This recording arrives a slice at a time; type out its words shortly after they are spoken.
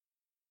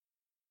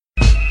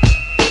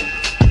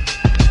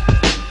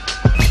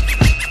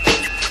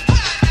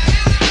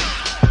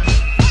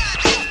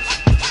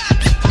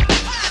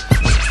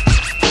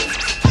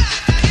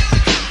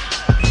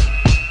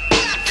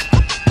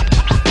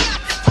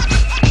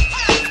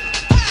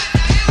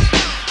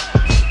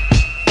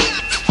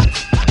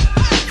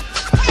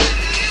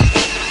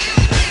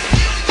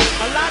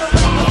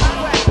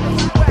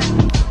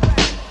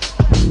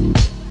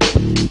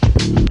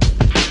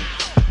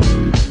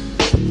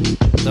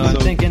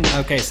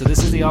Okay, so this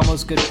is the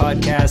Almost Good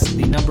podcast,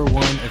 the number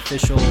one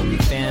official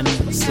fan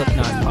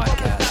Slipknot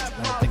podcast.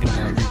 I'm thinking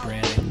about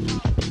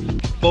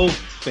rebranding. Both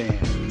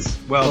fans.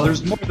 Well,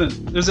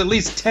 there's at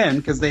least 10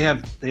 because they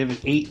have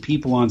 8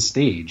 people on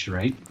stage,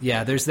 right?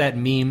 Yeah, there's that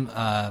meme.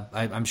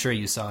 I'm sure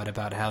you saw it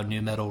about how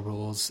nu metal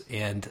rules,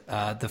 and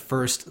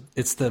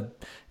it's the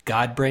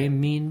God brain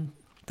meme.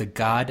 The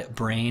God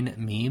brain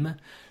meme.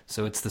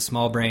 So it's the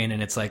small brain,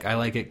 and it's like, I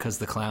like it because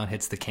the clown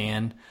hits the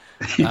can.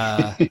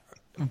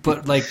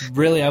 But like,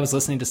 really, I was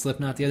listening to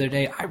Slipknot the other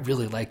day. I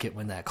really like it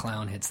when that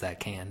clown hits that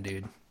can,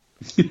 dude.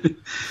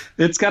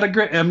 It's got a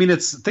great. I mean,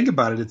 think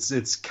about it.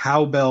 It's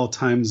cowbell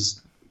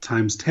times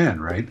 10,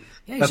 right?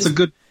 Yeah, that's a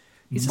good.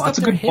 He's that's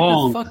a good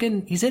bong.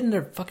 He's hitting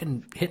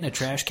a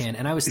trash can,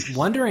 and I was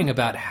wondering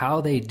about how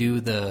they do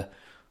the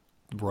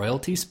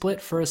royalty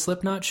split for a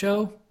Slipknot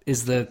show.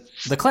 Is the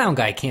clown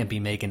guy can't be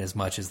making as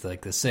much as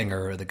like the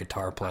singer or the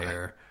guitar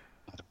player?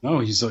 No,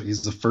 he's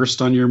the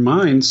first on your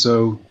mind,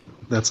 so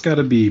that's got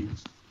to be.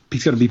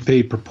 He's got to be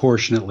paid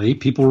proportionately.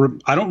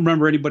 I don't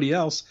remember anybody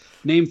else.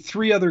 Name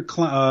 3 other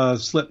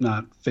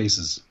Slipknot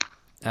faces.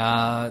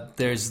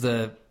 There's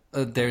the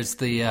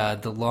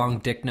long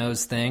dick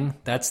nose thing.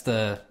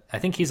 I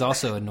think he's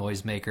also a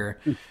noisemaker.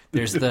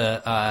 There's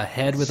the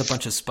head with a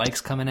bunch of spikes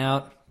coming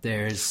out.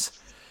 There's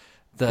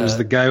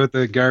the guy with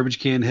the garbage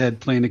can head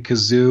playing a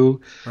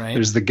kazoo. Right.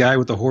 There's the guy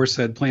with the horse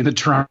head playing a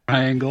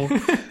triangle.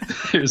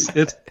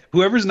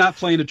 Whoever's not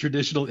playing a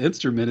traditional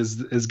instrument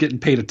is getting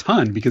paid a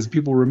ton because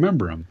people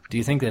remember them. Do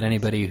you think that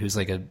anybody who's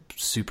like a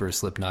super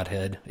Slipknot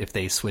head, if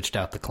they switched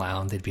out the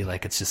clown, they'd be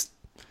like, it's just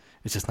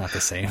not the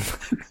same?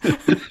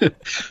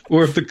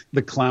 Or if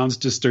the clowns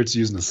just starts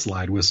using a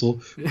slide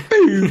whistle.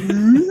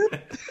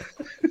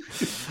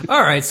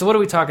 All right, so what are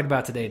we talking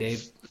about today,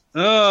 Dave?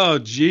 Oh,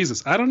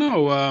 Jesus. I don't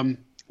know.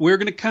 We're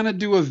going to kind of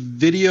do a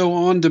video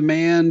on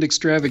demand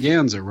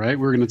extravaganza, right?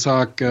 We're going to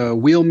talk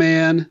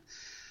Wheelman,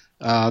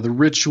 The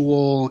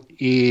Ritual,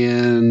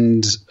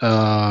 and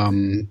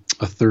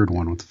a third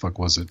one. What the fuck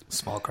was it?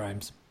 Small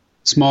Crimes.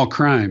 Small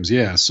Crimes,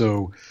 yeah.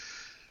 So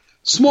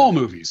small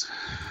movies,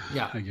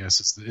 yeah, I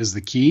guess is the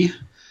key.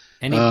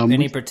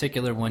 Any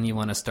particular one you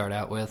want to start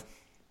out with?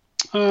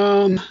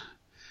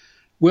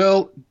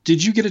 Well,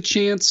 did you get a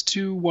chance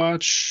to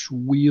watch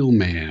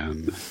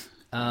Wheelman?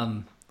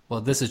 Well,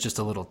 this is just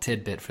a little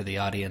tidbit for the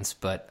audience,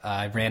 but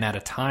I ran out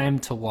of time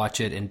to watch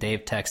it, and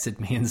Dave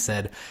texted me and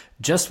said,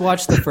 just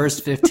watch the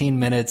first 15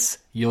 minutes,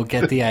 you'll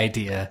get the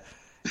idea.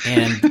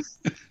 And,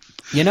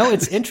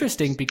 it's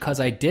interesting because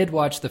I did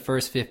watch the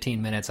first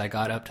 15 minutes. I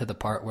got up to the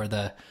part where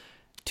the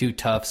 2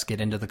 toughs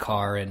get into the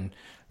car, and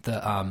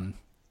the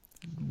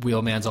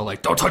Wheelman's all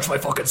like, don't touch my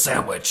fucking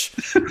sandwich.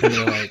 And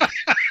they're like,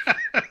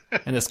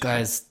 and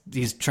this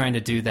he's trying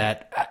to do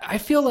that. I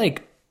feel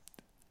like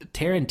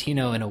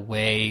Tarantino, in a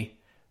way,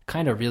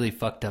 kind of really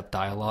fucked up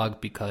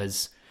dialogue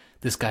because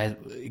this guy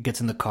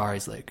gets in the car.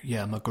 He's like,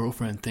 yeah, my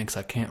girlfriend thinks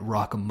I can't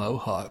rock a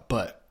mohawk,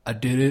 but I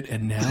did it,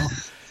 and now?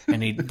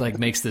 And he like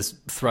makes this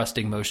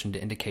thrusting motion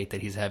to indicate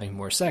that he's having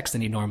more sex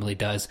than he normally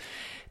does.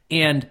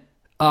 And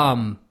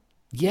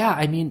yeah,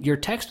 I mean, your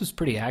text was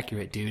pretty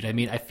accurate, dude. I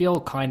mean, I feel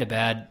kind of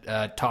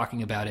bad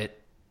talking about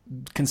it,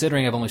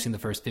 considering I've only seen the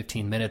first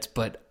 15 minutes,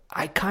 but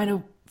I kind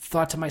of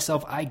thought to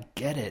myself, I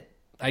get it.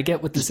 I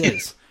get what this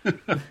is.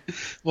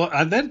 Well,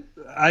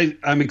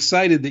 I'm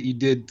excited that you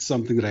did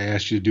something that I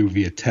asked you to do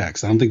via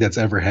text. I don't think that's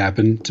ever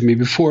happened to me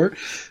before.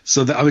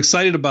 So I'm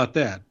excited about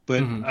that.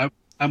 But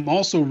I'm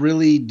also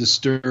really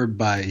disturbed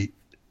by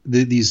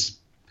these,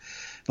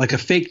 like a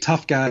fake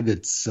tough guy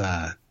that's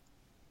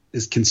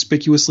is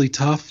conspicuously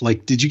tough.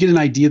 Like, did you get an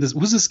idea? What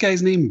was this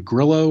guy's name?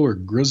 Grillo or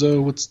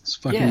Grizzo? What's his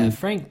fucking name?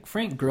 Yeah,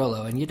 Frank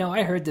Grillo. And,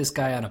 I heard this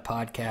guy on a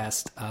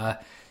podcast,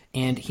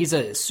 and he's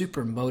a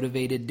super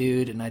motivated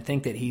dude, and I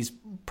think that he's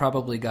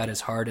probably got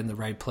his heart in the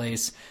right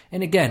place.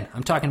 And again,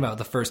 I'm talking about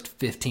the first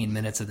 15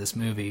 minutes of this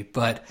movie,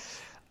 but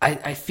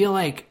I feel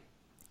like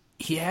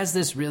he has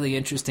this really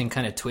interesting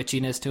kind of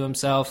twitchiness to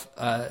himself,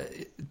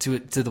 to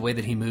the way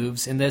that he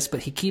moves in this,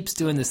 but he keeps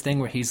doing this thing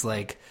where he's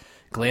like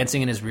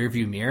glancing in his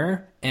rearview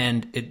mirror,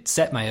 and it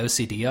set my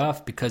OCD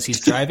off because he's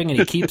driving and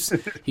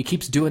he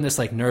keeps doing this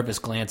like nervous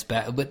glance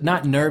back, but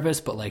not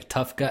nervous, but like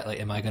tough guy. Like,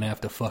 am I going to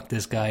have to fuck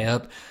this guy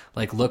up?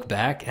 Like, look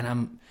back,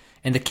 and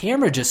the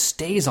camera just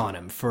stays on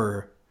him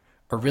for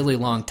a really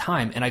long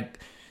time. And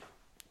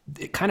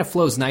it kind of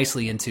flows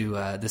nicely into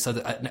this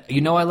other,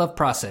 I love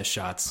process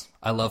shots.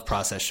 I love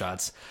process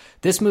shots.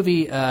 This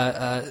movie,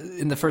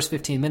 in the first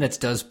 15 minutes,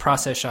 does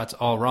process shots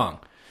all wrong.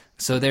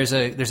 So there's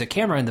a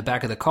camera in the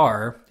back of the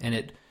car, and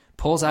it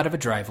pulls out of a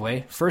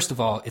driveway. First of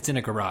all, it's in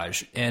a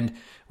garage. And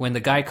when the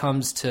guy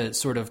comes to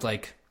sort of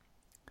like,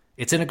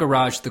 it's in a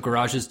garage, the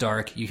garage is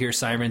dark, you hear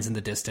sirens in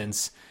the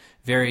distance.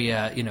 Very,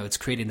 it's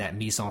creating that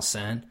mise en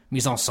scène.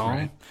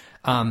 Right.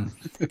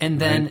 And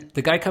then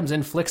the guy comes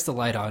in, flicks the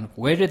light on.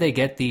 Where do they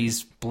get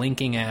these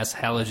blinking ass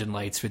halogen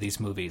lights for these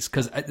movies?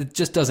 Because it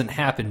just doesn't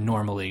happen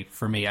normally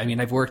for me. I mean,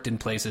 I've worked in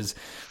places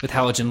with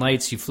halogen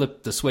lights. You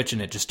flip the switch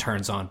and it just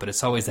turns on, but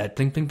it's always that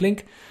blink, blink,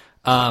 blink.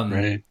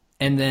 Right.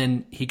 And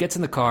then he gets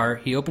in the car,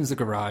 he opens the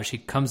garage, he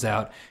comes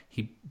out,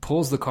 he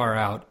pulls the car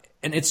out,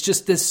 and it's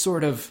just this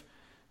sort of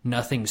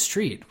nothing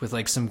street with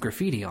like some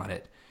graffiti on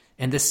it.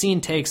 And this scene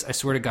takes, I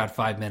swear to God,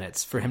 5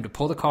 minutes for him to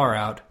pull the car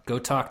out, go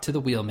talk to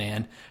the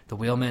wheelman. The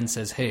wheelman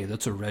says, hey,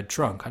 that's a red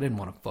trunk. I didn't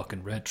want a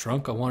fucking red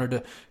trunk. I wanted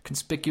a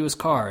conspicuous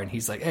car. And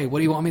he's like, hey, what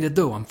do you want me to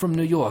do? I'm from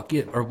New York,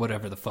 yeah, or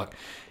whatever the fuck.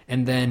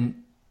 And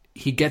then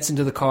he gets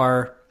into the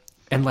car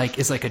and like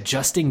is like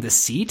adjusting the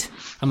seat.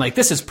 I'm like,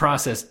 this is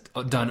process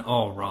done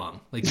all wrong.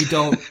 Like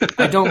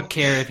I don't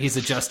care if he's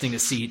adjusting a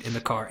seat in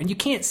the car. And you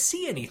can't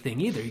see anything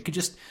either. You could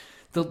just,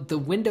 the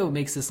window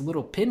makes this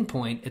little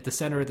pinpoint at the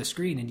center of the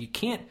screen and you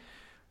can't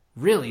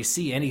really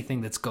see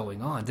anything that's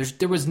going on.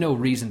 There was no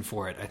reason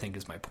for it, I think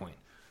is my point.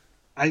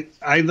 I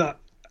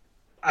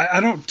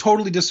don't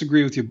totally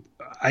disagree with you.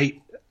 I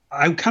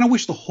kind of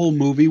wish the whole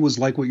movie was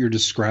like what you're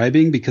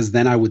describing, because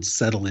then I would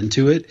settle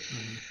into it.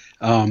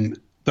 Mm-hmm.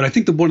 But I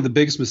think one of the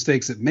biggest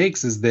mistakes it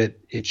makes is that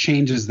it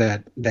changes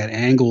that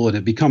angle and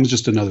it becomes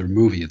just another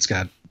movie. It's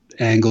got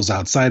angles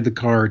outside the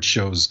car. It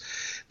shows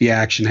the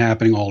action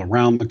happening all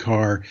around the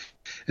car.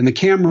 And the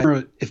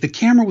camera, if the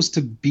camera was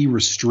to be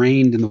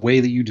restrained in the way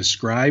that you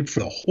described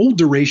for the whole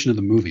duration of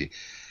the movie,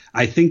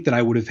 I think that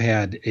I would have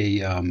had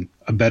a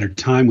better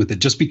time with it,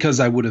 just because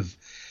I would have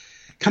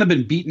kind of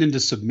been beaten into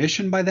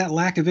submission by that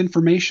lack of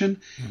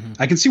information. Mm-hmm.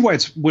 I can see why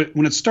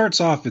when it starts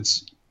off,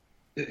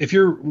 if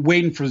you're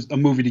waiting for a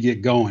movie to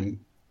get going,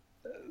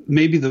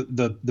 maybe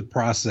the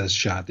process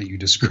shot that you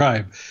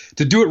describe,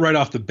 to do it right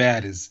off the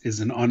bat is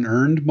an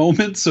unearned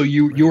moment. So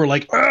you were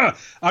like,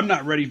 I'm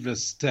not ready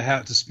to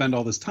have to spend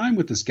all this time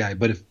with this guy.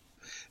 But if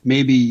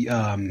maybe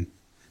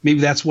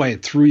that's why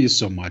it threw you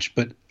so much.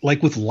 But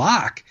like with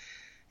Locke,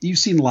 you've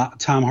seen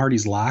Tom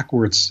Hardy's Locke,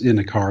 where it's in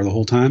a car the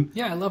whole time.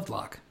 Yeah, I loved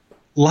Locke.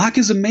 Locke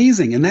is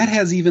amazing, and that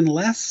has even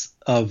less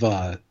of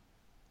a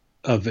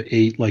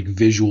like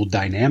visual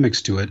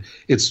dynamics to it.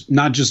 It's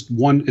not just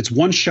it's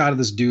one shot of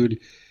this dude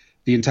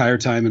the entire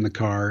time in the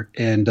car,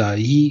 and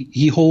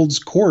he holds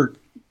court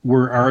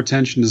where our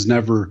attention is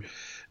never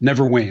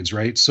wanes,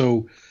 right?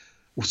 So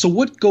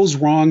what goes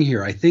wrong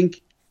here?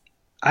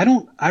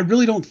 I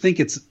really don't think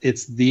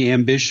it's the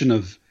ambition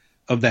of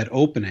that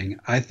opening.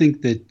 I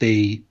think that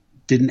they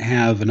didn't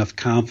have enough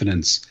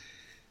confidence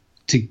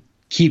to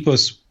keep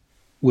us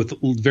with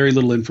very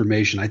little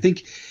information. I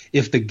think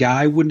if the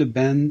guy wouldn't have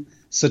been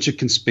such a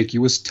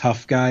conspicuous,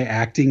 tough guy,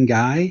 acting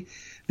guy,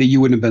 that you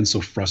wouldn't have been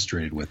so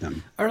frustrated with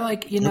him. Or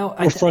like,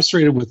 or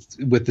frustrated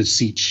with the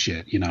seat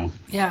shit,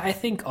 Yeah, I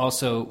think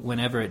also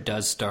whenever it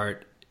does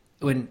start,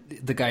 when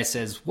the guy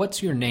says,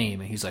 "What's your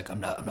name?" and he's like,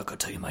 "I'm not going to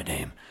tell you my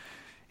name."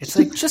 It's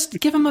like, just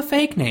give him a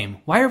fake name.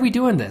 Why are we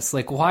doing this?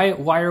 Like, why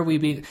are we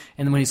being?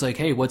 And then when he's like,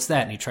 "Hey, what's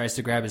that?" and he tries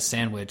to grab his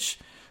sandwich,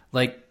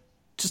 like,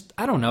 just,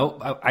 I don't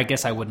know. I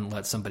guess I wouldn't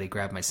let somebody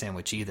grab my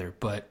sandwich either.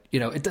 But,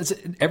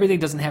 everything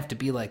doesn't have to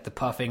be like the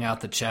puffing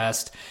out the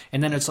chest.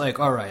 And then it's like,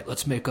 all right,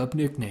 let's make up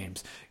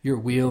nicknames. You're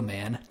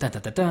Wheelman. Dun,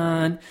 dun, dun,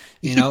 dun.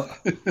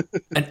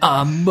 And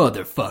I'm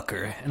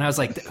motherfucker. And I was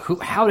like,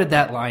 how did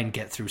that line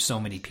get through so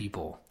many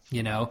people?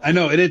 I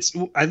know.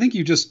 And I think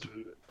you just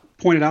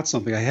pointed out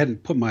something. I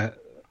hadn't put my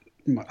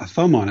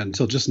thumb on it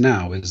until just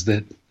now, is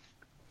that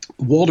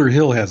Walter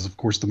Hill has, of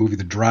course, the movie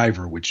The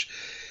Driver, which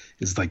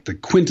is like the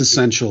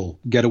quintessential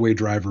getaway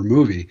driver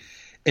movie.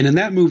 And in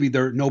that movie,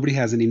 nobody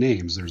has any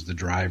names. There's the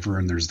driver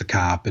and there's the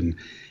cop. And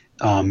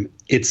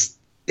it's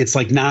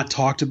like not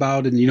talked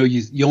about. And,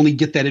 you only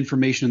get that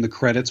information in the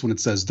credits when it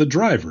says The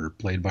Driver,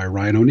 played by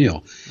Ryan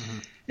O'Neal.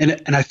 Mm-hmm.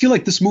 And I feel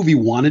like this movie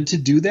wanted to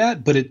do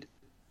that, but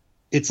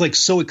it's like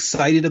so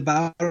excited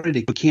about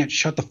it can't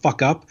shut the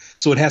fuck up.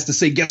 So it has to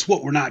say, guess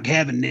what? We're not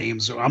having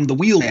names. Or I'm the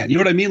Wheelman. You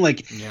know what I mean?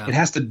 Like, yeah. It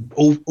has to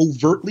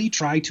overtly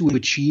try to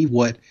achieve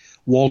what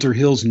Walter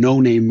Hill's No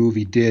Name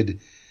movie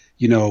did,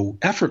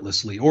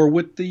 effortlessly, or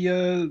what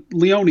the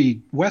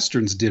Leone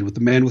Westerns did with The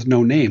Man with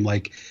No Name.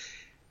 Like,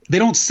 they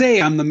don't say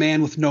I'm the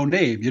man with no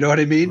name. You know what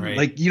I mean? Right.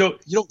 Like, you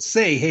don't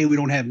say, hey, we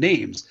don't have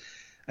names.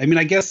 I mean,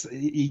 I guess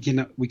we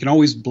can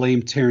always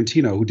blame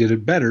Tarantino, who did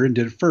it better and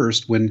did it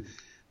first. When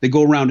they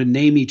go around and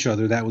name each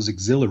other, that was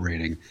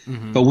exhilarating.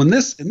 Mm-hmm. But when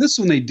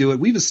they do it,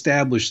 we've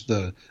established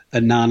the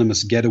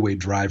anonymous getaway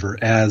driver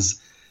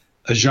as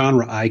a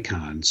genre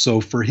icon.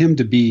 So for him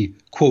to be,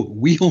 quote,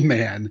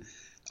 Wheelman,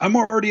 I'm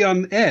already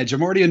on edge.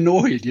 I'm already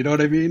annoyed. You know what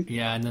I mean?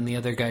 Yeah. And then the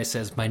other guy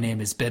says, my name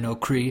is Ben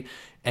O'Cree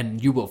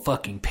and you will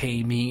fucking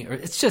pay me. Or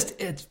it's just,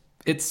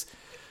 it's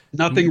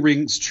nothing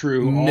rings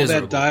true. Miserable.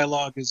 All that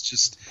dialogue is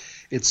just,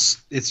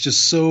 it's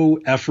just so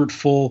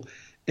effortful.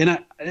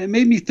 And it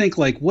made me think,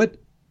 like, what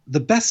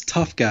the best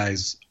tough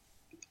guys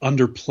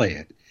underplay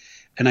it.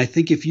 And I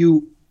think if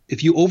you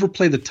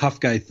overplay the tough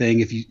guy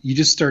thing, if you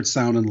just start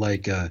sounding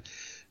like a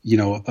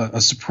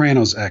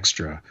Sopranos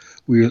extra,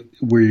 where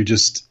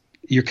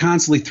you're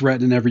constantly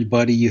threatening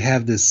everybody. You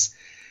have this,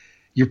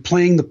 you're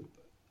playing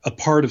a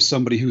part of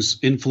somebody who's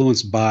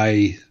influenced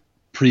by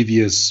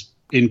previous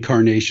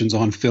incarnations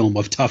on film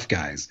of tough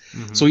guys.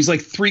 Mm-hmm. So he's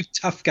like 3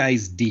 tough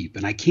guys deep,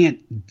 and I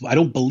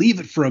don't believe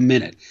it for a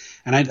minute.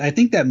 And I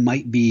think that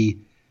might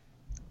be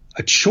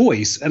a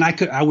choice. And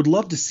I would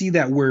love to see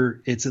that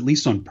where it's at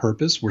least on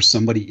purpose, where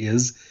somebody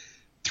is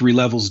 3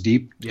 levels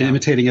deep,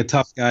 imitating a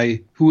tough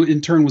guy who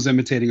in turn was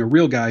imitating a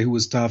real guy who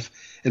was tough.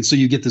 And so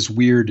you get this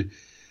weird,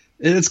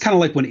 it's kind of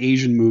like when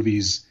Asian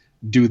movies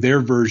do their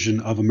version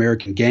of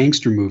American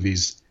gangster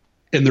movies,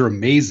 and they're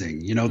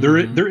amazing. You know,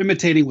 they're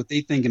imitating what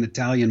they think an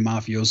Italian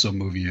mafioso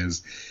movie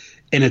is.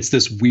 And it's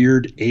this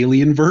weird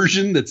alien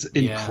version that's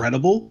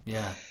incredible.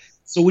 Yeah.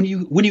 So when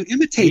you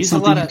imitate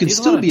something, you can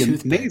still be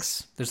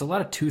amazing. There's a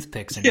lot of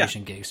toothpicks in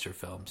Asian gangster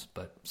films,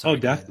 but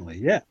sorry, definitely,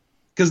 yeah,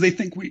 because they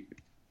think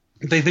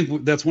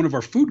that's one of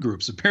our food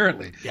groups,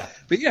 apparently. Yeah,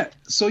 but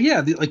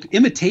like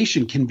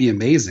imitation can be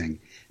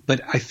amazing,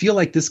 but I feel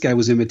like this guy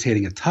was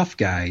imitating a tough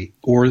guy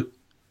or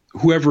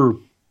whoever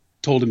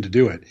told him to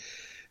do it,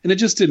 and it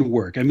just didn't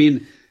work. I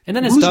mean. And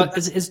then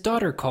his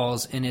daughter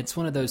calls, and it's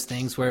one of those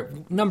things where,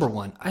 number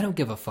one, I don't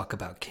give a fuck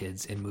about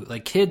kids in movies.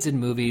 Like, kids in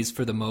movies,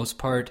 for the most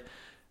part,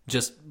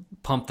 just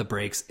pump the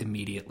brakes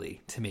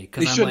immediately to me.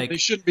 Because they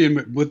shouldn't be,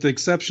 with the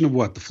exception of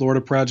what? The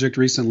Florida Project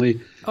recently?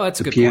 Oh,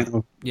 that's a good piano.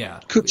 point. Yeah.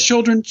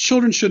 Children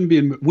shouldn't be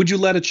in. Would you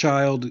let a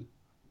child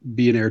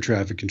be an air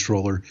traffic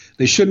controller?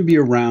 They shouldn't be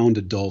around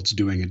adults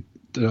doing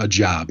a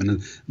job.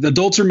 And the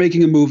adults are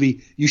making a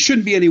movie. You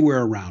shouldn't be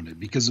anywhere around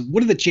it, because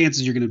what are the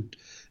chances you're going to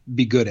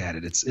be good at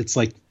it? It's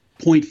like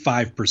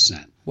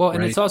 0.5%. Well,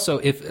 and it's also,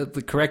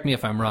 correct me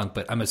if I'm wrong,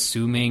 but I'm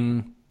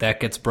assuming that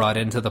gets brought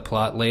into the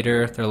plot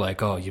later. They're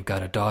like, oh, you've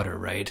got a daughter,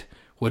 right?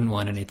 Wouldn't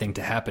want anything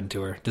to happen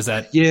to her. Does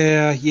that?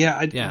 Yeah.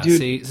 Dude,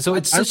 see, so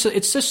it's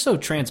just so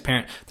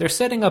transparent. They're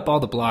setting up all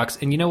the blocks,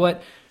 and you know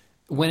what?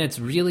 When it's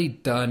really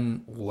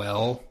done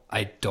well,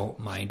 I don't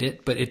mind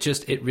it, but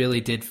it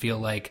really did feel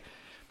like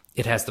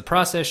it has the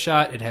process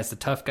shot, it has the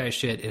tough guy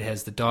shit, it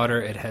has the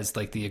daughter, it has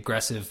like the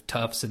aggressive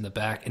toughs in the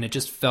back, and it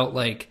just felt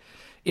like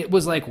it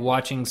was like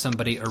watching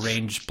somebody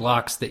arrange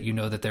blocks that you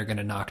know that they're going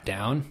to knock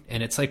down,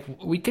 and it's like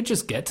we could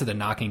just get to the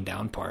knocking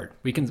down part.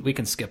 We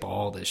can skip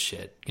all this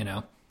shit, you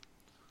know?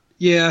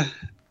 Yeah,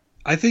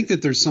 I think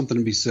that there's something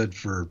to be said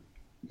for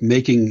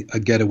making a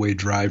Getaway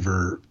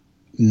Driver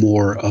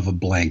more of a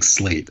blank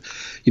slate.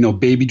 You know,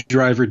 Baby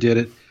Driver did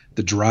it.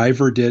 The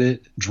Driver did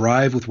it.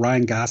 Drive with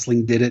Ryan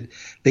Gosling did it.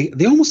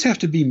 They almost have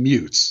to be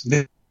mutes.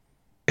 They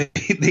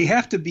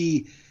have to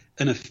be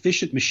an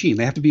efficient machine.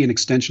 They have to be an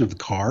extension of the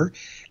car.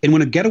 And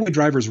when a Getaway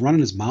Driver is running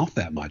his mouth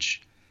that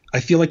much,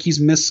 I feel like he's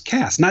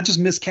miscast. Not just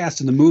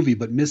miscast in the movie,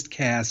 but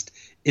miscast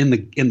in the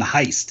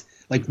heist.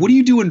 Like, what are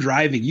you doing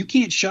driving? You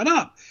can't shut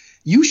up.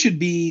 You should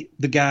be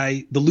the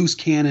guy, the loose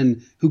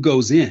cannon who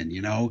goes in,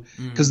 you know,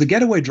 because the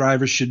Getaway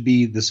Driver should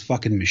be this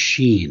fucking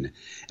machine.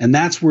 And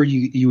that's where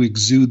you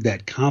exude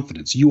that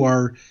confidence. You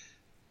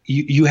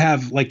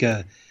have like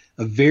a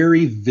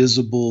very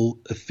visible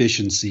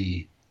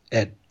efficiency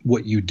at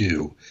what you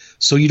do.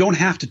 So you don't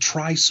have to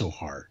try so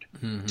hard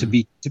to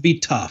be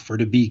tough or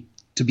to be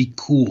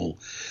cool.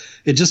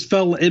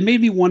 It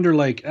made me wonder,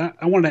 like,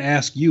 I wanted to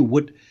ask you,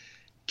 what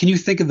can you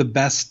think of the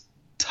best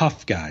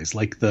tough guys,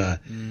 like the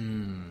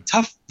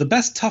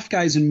best tough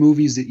guys in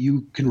movies that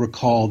you can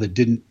recall that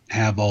didn't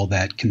have all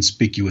that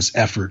conspicuous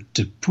effort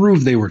to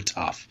prove they were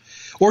tough,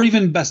 or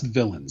even best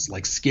villains,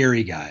 like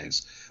scary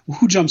guys?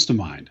 Who jumps to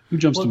mind?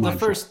 The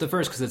first,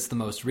 because it's the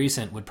most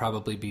recent, would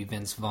probably be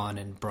Vince Vaughn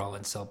in Brawl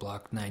in Cell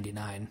Block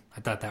 99.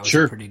 I thought that was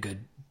a pretty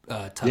good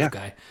tough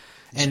guy.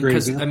 And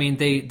because, I mean,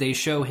 they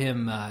show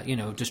him,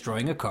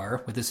 destroying a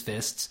car with his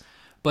fists,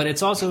 but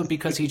it's also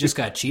because he just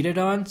got cheated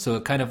on. So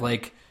it kind of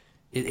like,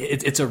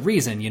 it's a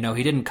reason, you know,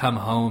 he didn't come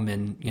home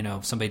and, you know,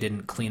 somebody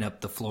didn't clean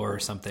up the floor or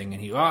something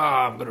and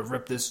I'm going to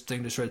rip this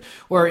thing to shreds.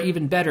 Or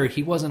even better,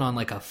 he wasn't on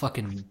like a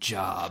fucking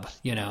job,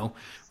 you know,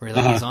 where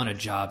like he's on a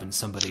job and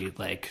somebody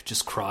like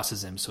just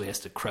crosses him so he has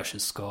to crush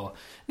his skull.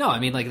 No, I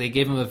mean, like they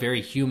gave him a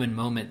very human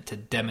moment to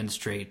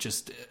demonstrate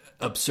just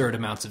absurd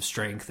amounts of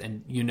strength,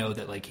 and you know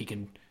that like he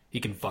can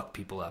fuck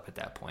people up at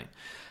that point.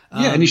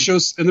 Yeah, and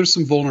there's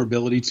some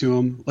vulnerability to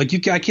him. Like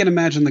I can't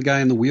imagine the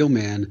guy in the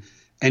Wheelman,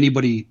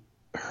 anybody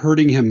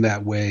hurting him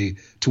that way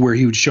to where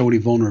he would show any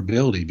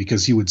vulnerability,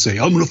 because he would say,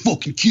 I'm gonna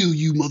fucking kill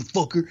you,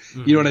 motherfucker.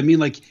 You know what I mean?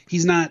 Like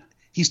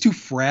he's too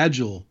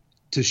fragile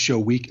to show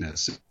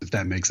weakness, if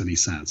that makes any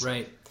sense.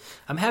 Right.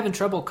 I'm having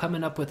trouble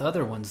coming up with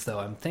other ones though.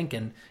 I'm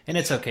thinking, and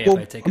it's okay if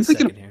I take a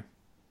second here.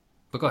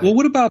 But go ahead. Well,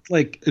 what about,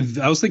 like,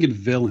 I was thinking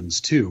villains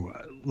too.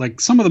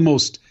 Like some of the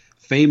most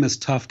famous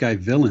tough guy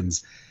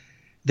villains,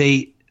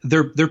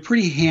 they're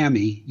pretty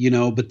hammy, you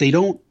know, but they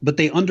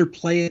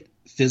underplay it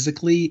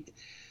physically.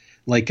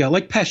 Like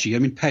Pesci. I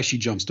mean, Pesci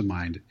jumps to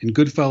mind. In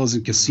Goodfellas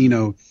and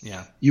Casino,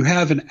 you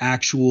have an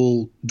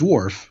actual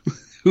dwarf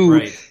who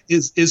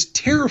is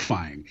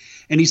terrifying.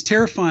 And he's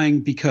terrifying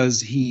because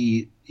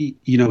he's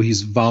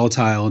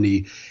volatile, and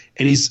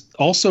he's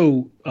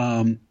also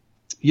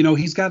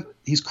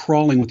he's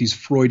crawling with these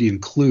Freudian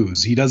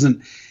clues. He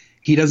doesn't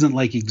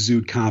like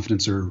exude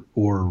confidence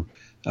or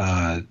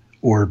a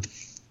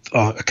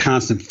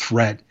constant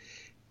threat.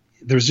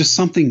 There's just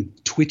something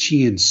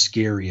twitchy and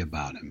scary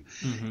about him.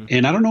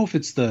 And I don't know if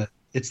it's the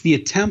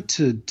attempt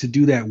to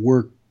do that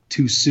work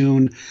too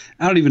soon.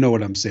 I don't even know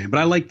what I'm saying, but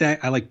I like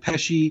that. I like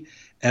Pesci,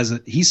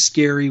 he's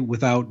scary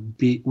without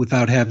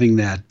having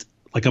that,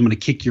 like, I'm going to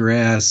kick your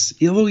ass,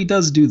 although he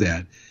does do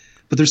that.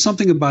 But there's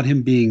something about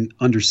him being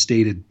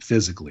understated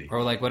physically.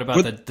 Or like, what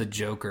about the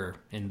Joker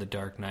in The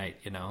Dark Knight?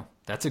 You know,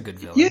 that's a good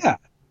villain.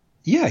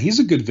 Yeah, he's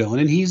a good villain,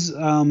 and he's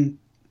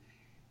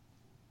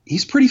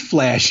pretty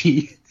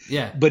flashy.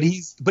 Yeah, but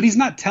he's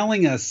not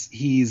telling us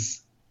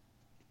he's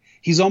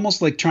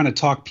almost like trying to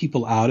talk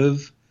people out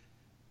of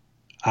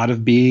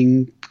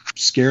being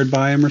scared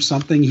by him or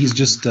something. He's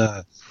just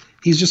kind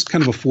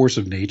of a force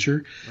of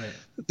nature. Right.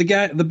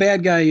 The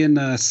bad guy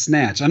in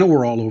Snatch. I know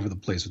we're all over the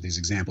place with these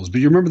examples,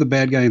 but you remember the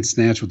bad guy in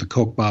Snatch with the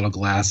Coke bottle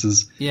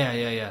glasses?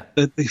 Yeah.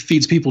 That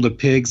feeds people to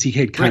pigs. He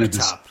had kind of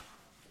this. Bricktop.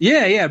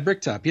 Yeah,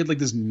 Bricktop. He had like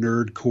this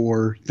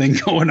nerdcore thing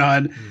going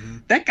on. Mm-hmm.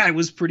 That guy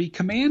was pretty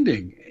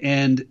commanding,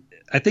 and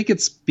I think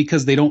it's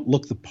because they don't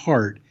look the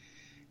part.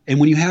 And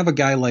when you have a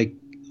guy like,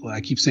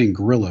 I keep saying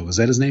Grillo. Is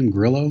that his name,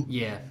 Grillo?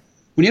 Yeah.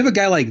 When you have a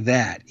guy like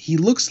that, he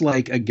looks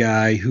like a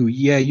guy who,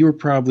 you were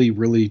probably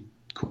really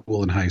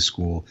cool in high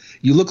school.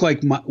 You look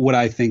like what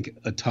I think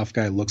a tough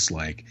guy looks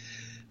like.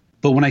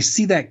 But when I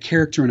see that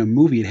character in a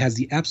movie, it has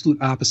the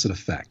absolute opposite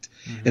effect.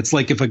 Mm-hmm. It's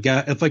like if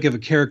a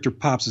character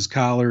pops his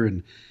collar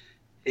and,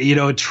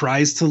 it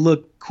tries to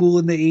look cool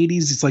in the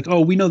 80s, it's like,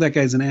 oh, we know that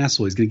guy's an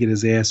asshole. He's going to get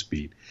his ass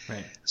beat.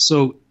 Right.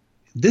 So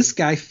this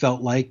guy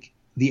felt like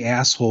the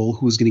asshole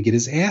who was going to get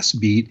his ass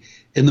beat,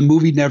 and the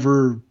movie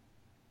never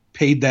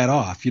paid that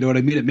off. You know what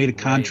I mean? It made a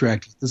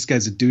contract. Right. This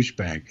guy's a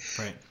douchebag.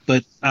 Right.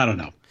 But I don't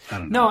know.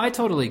 No, I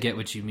totally get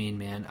what you mean,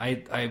 man.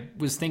 I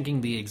was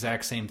thinking the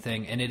exact same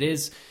thing, and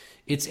it's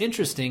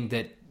interesting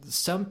that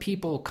some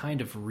people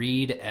kind of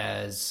read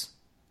as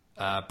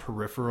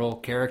peripheral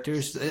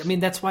characters. I mean,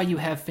 that's why you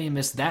have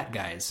famous that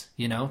guys.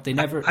 They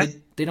never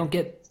they don't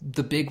get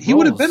the big roles. He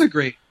would have been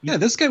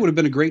this guy would have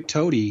been a great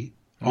toady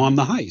on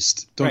the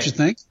heist, don't you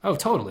think? Oh,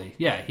 totally.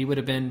 Yeah, he would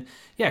have been.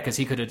 Yeah, because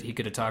he could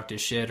have talked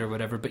his shit or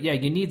whatever. But yeah,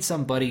 you need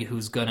somebody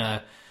who's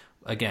gonna,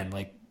 again,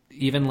 like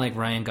even like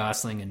Ryan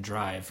Gosling in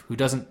Drive, who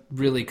doesn't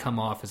really come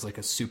off as like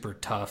a super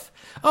tough.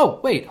 Oh,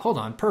 wait, hold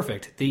on,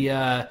 perfect.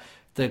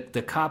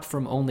 The cop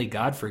from Only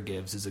God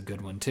Forgives is a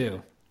good one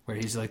too, where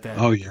he's like that.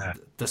 Oh yeah,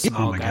 the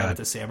small guy with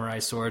the samurai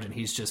sword, and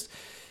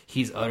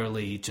he's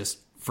utterly just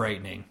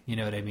frightening. You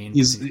know what I mean?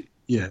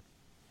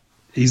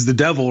 He's the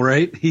devil,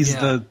 right? He's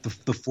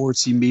the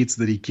force he meets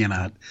that he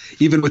cannot,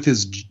 even with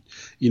his,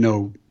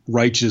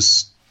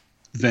 righteous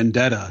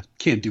vendetta,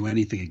 can't do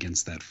anything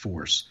against that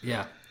force.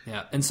 Yeah.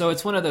 And so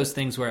it's one of those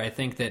things where I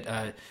think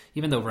that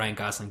even though Ryan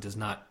Gosling does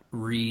not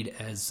read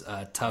as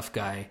a tough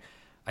guy,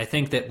 I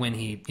think that when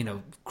he,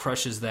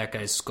 crushes that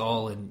guy's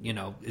skull and,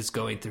 is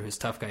going through his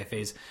tough guy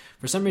phase,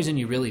 for some reason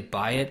you really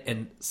buy it,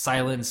 and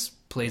silence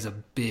plays a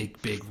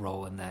big, big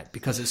role in that.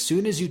 Because as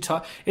soon as you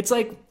talk, it's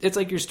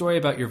like your story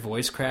about your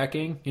voice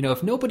cracking.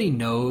 If nobody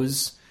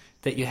knows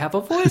that you have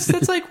a voice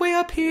that's like way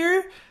up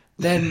here,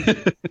 then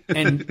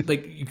and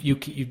like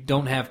you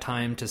don't have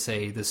time to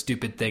say the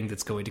stupid thing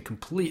that's going to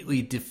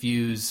completely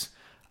diffuse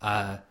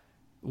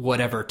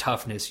whatever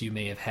toughness you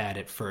may have had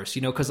at first.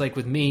 Because like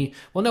with me,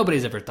 well,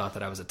 nobody's ever thought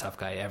that I was a tough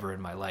guy ever in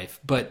my life.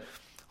 But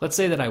let's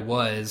say that I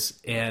was,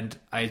 and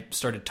I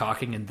started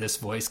talking and this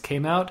voice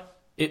came out,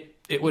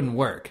 it wouldn't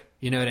work.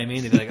 You know what I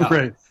mean? They'd be like, oh,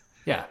 right.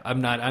 Yeah, I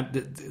want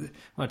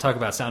to talk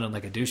about sounding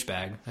like a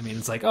douchebag. I mean,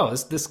 it's like, oh,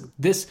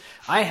 this.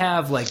 I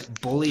have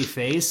like bully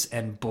face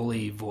and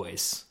bully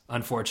voice.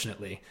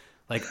 Unfortunately,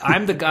 like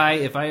I'm the guy.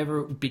 If I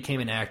ever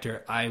became an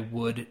actor, I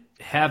would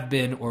have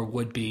been or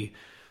would be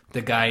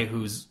the guy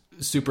who's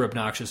super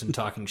obnoxious and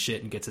talking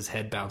shit and gets his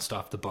head bounced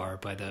off the bar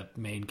by the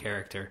main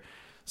character.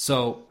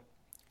 So,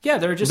 yeah,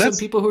 there are just some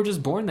people who are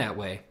just born that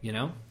way,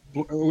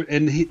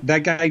 And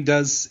that guy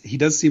does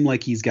seem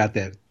like he's got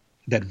that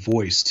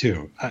voice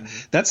too.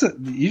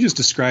 You just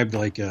described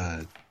like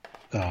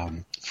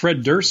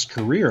Fred Durst's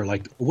career.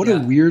 Like what a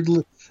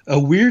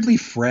weirdly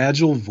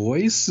fragile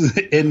voice.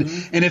 and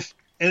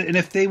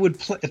if they would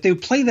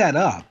play that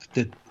up,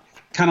 that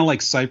kind of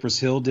like Cypress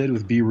Hill did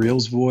with Be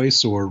Real's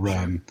voice,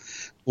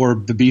 or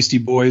the Beastie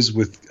Boys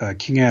with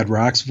King Ad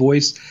Rock's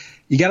voice,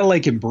 you got to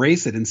like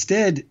embrace it.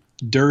 Instead,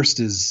 Durst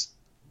is,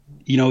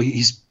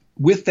 he's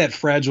with that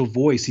fragile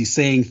voice. He's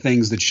saying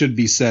things that should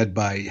be said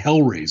by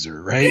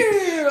Hellraiser, right?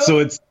 Yeah. So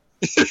it's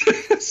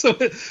I'm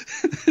gonna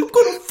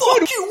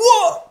fuck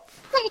you up.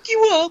 Fuck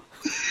you up.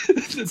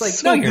 It's like,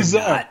 so no, you're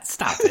not.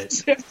 Stop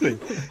it.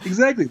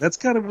 Exactly. That's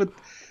kind of what,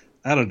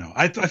 I don't know.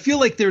 I feel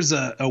like there's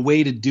a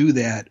way to do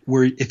that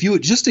where if you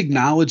would just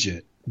acknowledge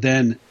it,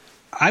 then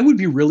I would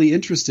be really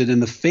interested in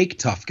the fake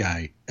tough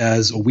guy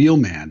as a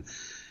wheelman.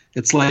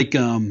 It's like,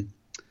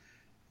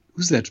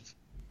 who's that?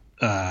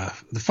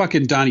 The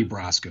fucking Donnie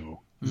Brasco.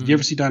 Did you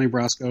ever see Donnie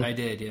Brasco? I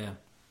did, yeah.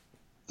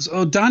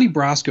 So Donnie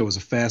Brasco is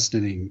a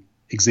fascinating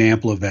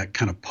example of that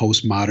kind of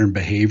postmodern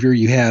behavior.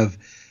 You have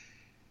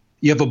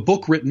a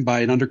book written by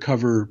an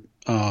undercover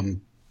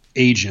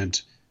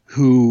agent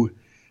who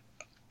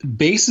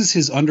bases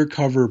his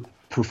undercover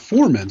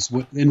performance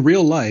in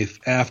real life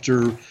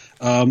after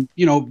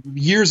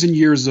years and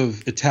years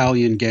of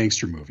Italian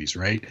gangster movies,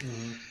 right?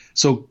 Mm-hmm.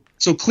 So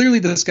So clearly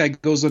this guy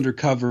goes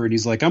undercover and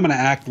he's like, I'm going to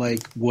act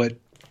like what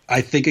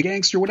I think a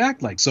gangster would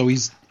act like. So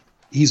he's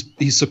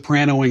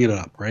sopranoing it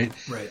up, right?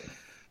 Right.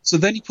 So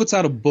then he puts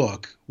out a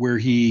book where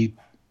he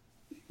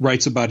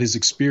writes about his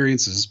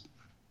experiences.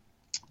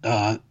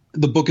 The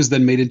book is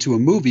then made into a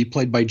movie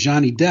played by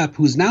Johnny Depp,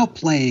 who's now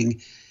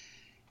playing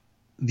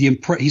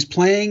he's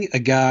playing a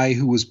guy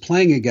who was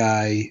playing a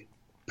guy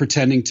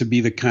pretending to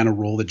be the kind of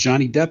role that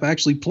Johnny Depp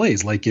actually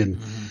plays, like in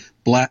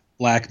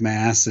Black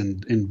Mass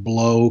and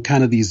Blow,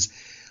 kind of these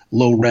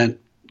low rent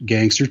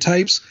gangster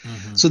types.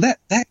 So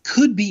that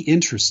could be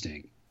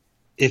interesting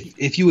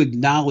if you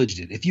acknowledged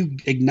it, if you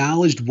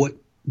acknowledged what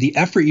the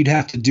effort you'd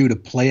have to do to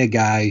play a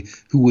guy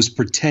who was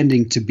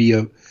pretending to be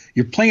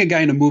you're playing a guy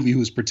in a movie who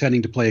was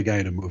pretending to play a guy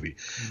in a movie.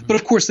 But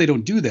of course they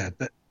don't do that.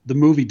 The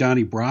movie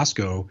Donnie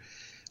Brasco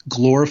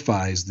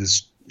glorifies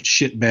this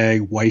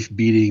shitbag,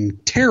 wife-beating,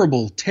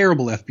 terrible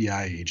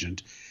FBI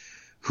agent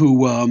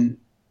who,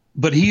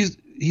 but he's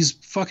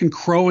fucking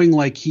crowing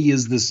like he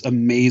is this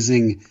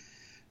amazing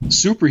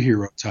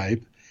superhero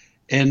type.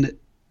 And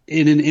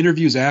in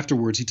interviews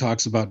afterwards, he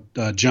talks about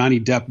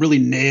Johnny Depp really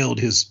nailed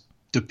his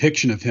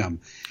depiction of him.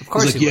 Of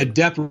course, he's like,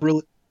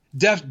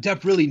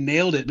 Depp really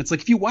nailed it. And it's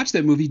like, if you watch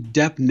that movie,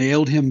 Depp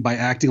nailed him by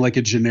acting like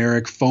a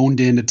generic,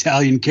 phoned-in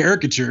Italian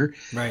caricature.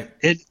 Right.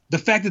 And the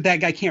fact that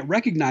guy can't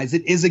recognize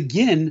it is,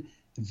 again,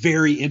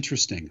 very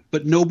interesting.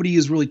 But nobody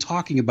is really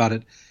talking about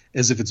it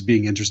as if it's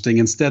being interesting.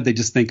 Instead, they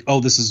just think, oh,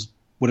 this is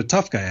what a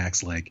tough guy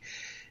acts like.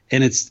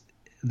 And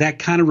that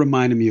kind of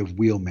reminded me of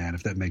Wheelman,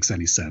 if that makes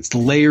any sense. The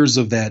layers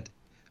of that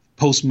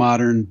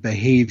postmodern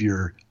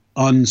behavior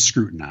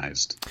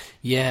unscrutinized.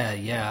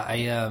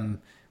 Yeah.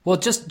 Well,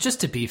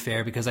 just to be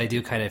fair, because I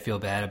do kind of feel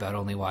bad about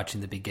only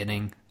watching the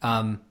beginning.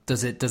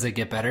 Does it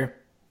get better?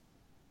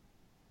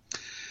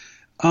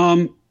 I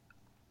mean,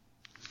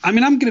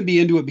 I'm going to be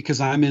into it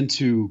because I'm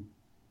into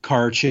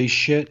car chase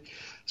shit.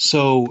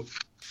 So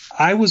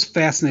I was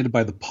fascinated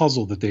by the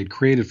puzzle that they'd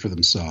created for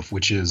themselves,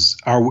 which is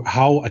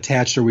how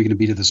attached are we going to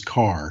be to this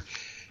car,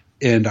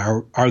 and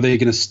are they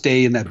going to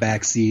stay in that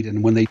back seat?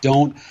 And when they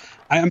don't,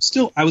 I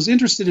was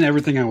interested in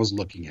everything I was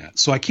looking at.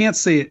 So I can't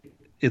say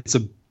it's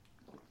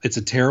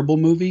a terrible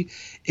movie.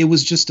 It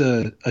was just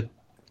they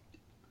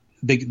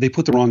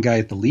put the wrong guy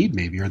at the lead,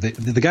 maybe, or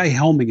the guy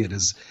helming it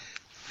is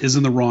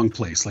in the wrong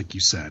place, like you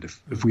said.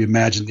 If we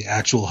imagine the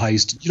actual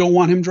heist, you don't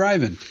want him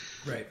driving.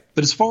 Right.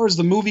 But as far as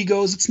the movie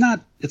goes, it's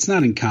not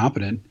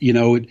incompetent.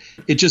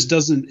 It just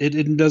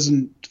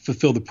doesn't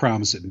fulfill the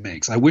promise it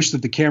makes. I wish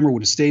that the camera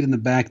would have stayed in the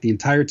back the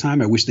entire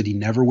time. I wish that he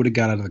never would have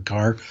got out of the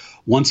car.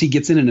 Once he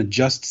gets in and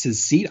adjusts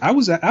his seat, I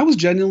was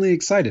genuinely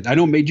excited. I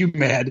know it made you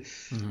mad,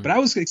 but I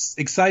was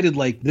excited.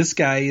 Like, this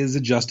guy is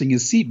adjusting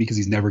his seat because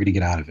he's never going to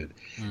get out of it.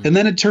 And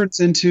then it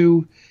turns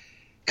into,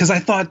 because I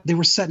thought they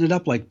were setting it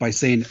up like by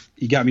saying,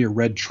 you got me a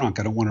red trunk,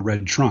 I don't want a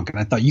red trunk. And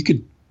I thought you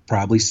could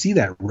probably see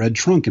that red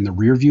trunk in the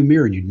rear view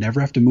mirror and you'd never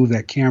have to move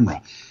that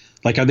camera.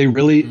 Like, are they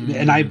really?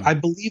 And I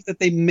believe that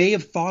they may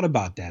have thought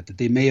about that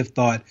they may have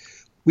thought,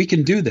 we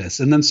can do this.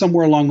 And then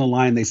somewhere along the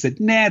line they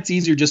said, nah, it's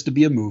easier just to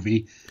be a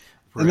movie.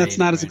 And that's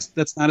not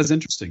as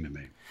interesting to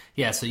me.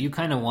 Yeah, so you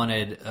kind of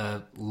wanted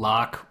a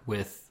Locke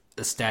with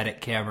a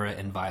static camera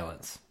and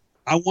violence.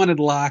 I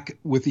wanted Locke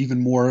with even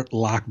more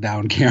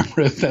lockdown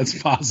camera, if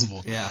that's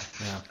possible. Yeah.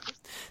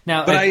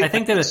 Now, I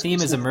think that a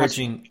theme is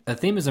emerging. A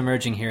theme is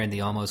emerging here in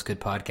the Almost Good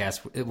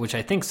podcast, which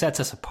I think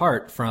sets us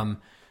apart from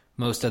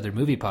most other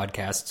movie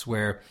podcasts,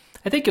 where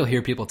I think you'll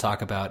hear people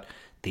talk about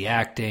the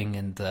acting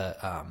and the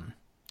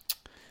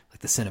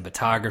the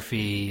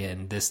cinematography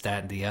and this,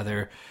 that, and the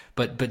other.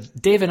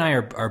 But Dave and I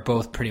are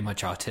both pretty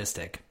much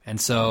autistic,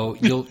 and so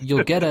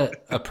you'll get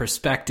a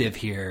perspective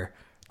here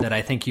that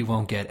I think you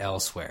won't get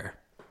elsewhere.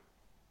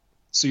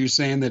 So you're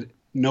saying that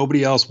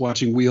nobody else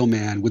watching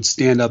Wheelman would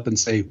stand up and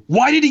say,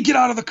 "Why did he get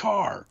out of the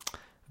car?"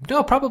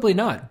 No, probably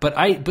not.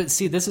 But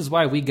see, this is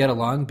why we get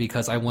along,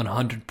 because I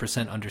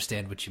 100%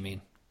 understand what you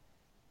mean.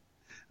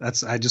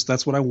 That's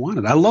what I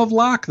wanted. I love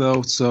Locke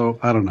though, so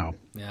I don't know.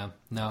 Yeah,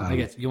 no, I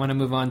guess you want to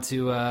move on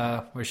to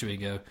where should we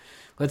go?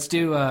 Let's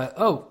do.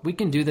 We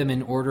can do them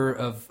in order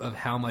of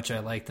how much I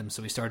like them.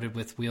 So we started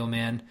with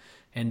Wheelman,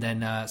 and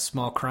then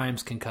Small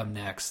Crimes can come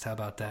next. How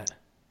about that?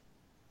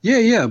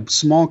 Yeah,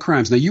 Small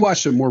Crimes. Now, you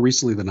watched it more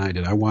recently than I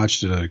did. I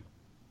watched it a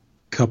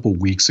couple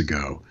weeks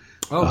ago.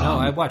 Oh, no,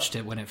 I watched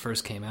it when it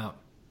first came out.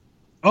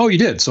 Oh, you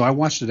did? So I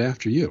watched it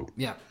after you.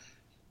 Yeah.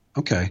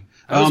 Okay.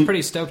 I was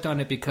pretty stoked on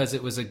it because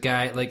it was a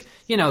guy, like,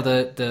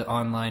 the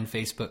online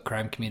Facebook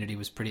crime community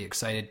was pretty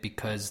excited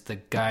because the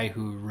guy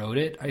who wrote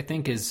it, I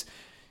think, it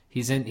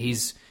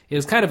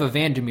was kind of a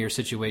Vandermeer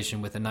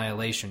situation with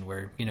Annihilation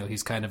where,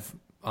 he's kind of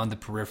on the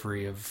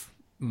periphery of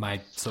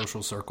my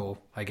social circle,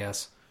 I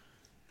guess.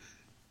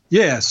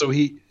 Yeah, so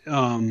he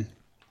and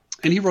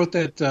he wrote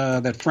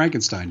that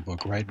Frankenstein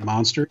book, right?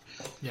 Monster.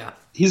 Yeah.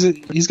 He's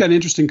got an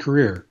interesting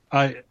career.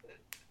 I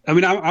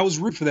was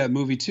rooting for that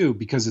movie too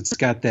because it's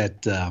got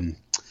that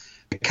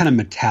kind of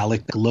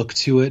metallic look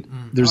to it.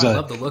 I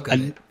love the look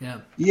of it. Yeah.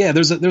 Yeah,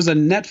 there's a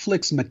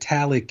Netflix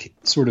metallic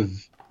sort of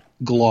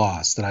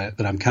gloss that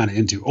I'm kind of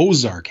into.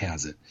 Ozark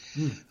has it.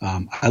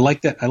 I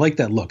like that. I like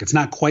that look. It's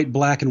not quite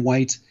black and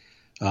white,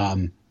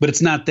 but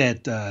it's not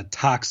that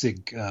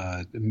toxic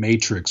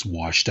Matrix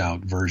washed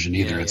out version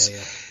either.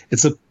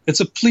 It's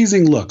a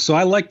pleasing look. So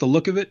I like the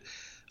look of it.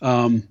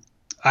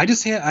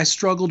 I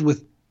struggled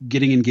with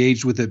getting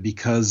engaged with it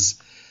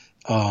because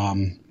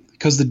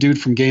the dude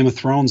from Game of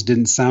Thrones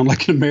didn't sound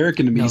like an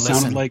American to me. No, he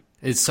sounded like.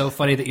 It's so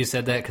funny that you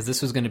said that, because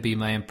this was going to be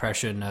my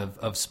impression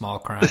of Small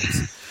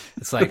Crimes.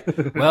 It's like,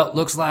 well,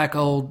 looks like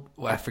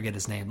I forget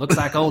his name. Looks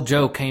like old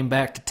Joe came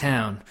back to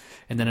town.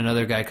 And then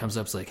another guy comes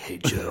up, is like, hey,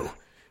 Joe,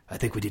 I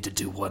think we need to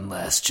do one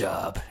last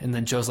job. And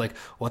then Joe's like,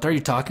 what are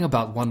you talking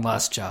about, one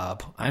last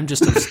job? I'm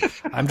just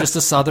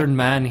a Southern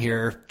man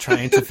here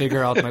trying to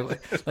figure out my way.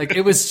 Like,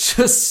 it was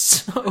just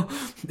so,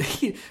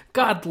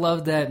 God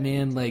love that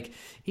man. Like,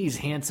 he's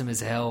handsome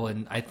as hell,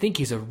 and I think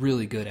he's a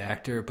really good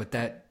actor, but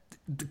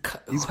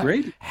he's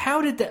great.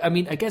 How did that, I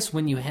mean, I guess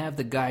when you have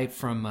the guy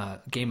from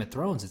Game of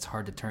Thrones, it's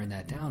hard to turn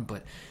that down,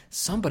 but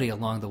somebody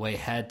along the way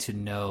had to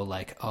know,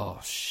 like, oh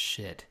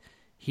shit,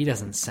 he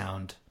doesn't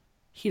sound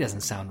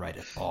right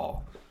at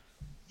all.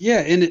 Yeah,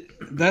 and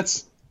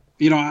that's,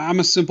 I'm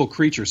a simple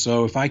creature,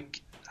 so if I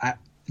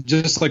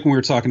just like when we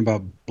were talking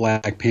about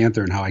Black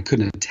Panther and how I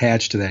couldn't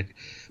attach to that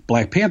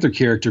Black Panther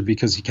character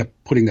because he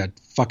kept putting that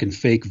fucking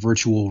fake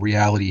virtual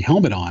reality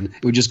helmet on,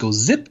 it would just go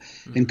zip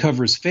and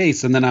cover his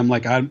face, and then I'm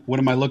like, what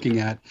am I looking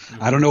at?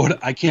 I don't know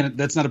I can't.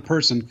 That's not a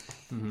person.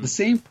 The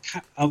same,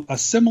 a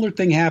similar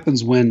thing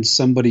happens when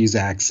somebody's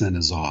accent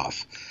is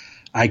off.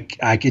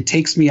 It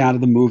takes me out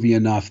of the movie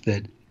enough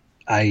that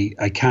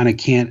I kind of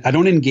can't. I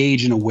don't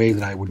engage in a way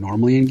that I would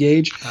normally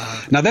engage.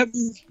 Now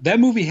that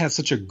movie has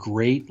such a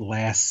great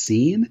last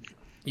scene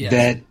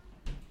that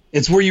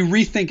it's where you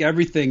rethink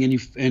everything and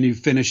you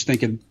finish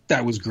thinking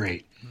that was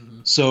great.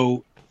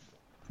 So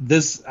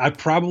I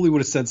probably would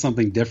have said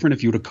something different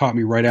if you would have caught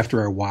me right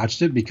after I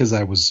watched it, because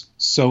I was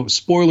so,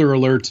 spoiler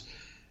alert.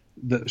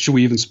 Should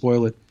we even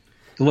spoil it?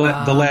 The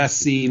last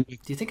scene. Do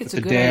you think it's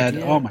with a the good dad?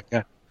 idea? Oh my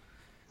God.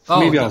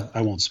 Maybe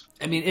I won't.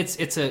 I mean,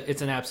 it's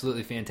an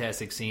absolutely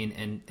fantastic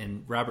scene,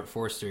 and Robert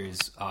Forster is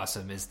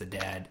awesome as the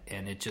dad,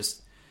 and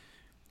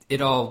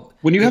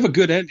when you have a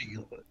good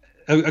ending,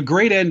 a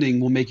great ending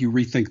will make you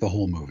rethink the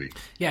whole movie.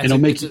 Yeah,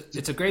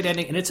 it's a great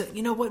ending, and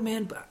you know what,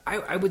 man?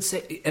 I would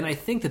say, and I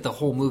think that the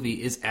whole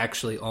movie is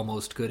actually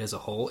almost good as a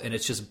whole, and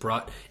it's just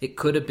it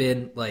could have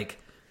been like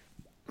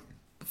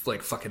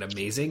fucking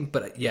amazing,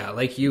 but yeah,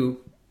 like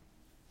you,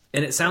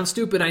 and it sounds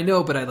stupid, I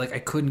know, but I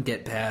couldn't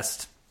get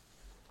past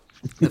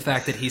the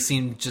fact that he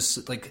seemed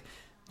just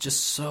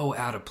so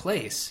out of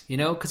place,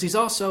 because he's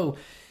also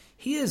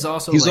a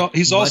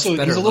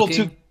little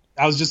too.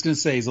 I was just going to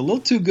say he's a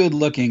little too good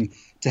looking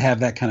to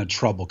have that kind of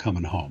trouble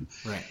coming home.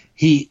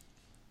 Right.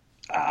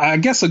 I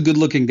guess a good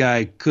looking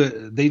guy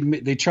could.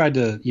 They tried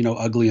to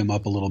ugly him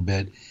up a little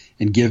bit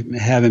and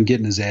have him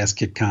getting his ass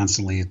kicked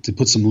constantly to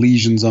put some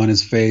lesions on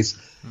his face.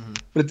 Mm-hmm.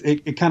 But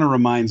it kind of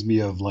reminds me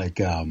of like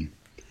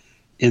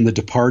in The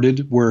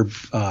Departed, where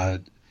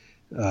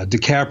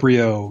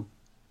DiCaprio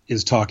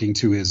is talking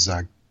to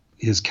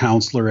his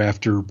counselor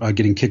after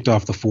getting kicked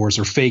off the force,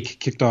 or fake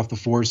kicked off the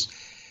force.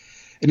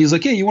 And he's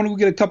like, hey, you want to go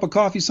get a cup of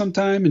coffee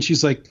sometime? And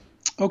she's like,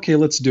 okay,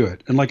 let's do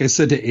it. And like I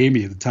said to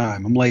Amy at the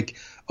time, I'm like,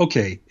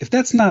 okay, if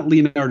that's not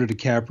Leonardo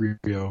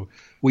DiCaprio,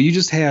 what you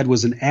just had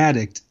was an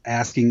addict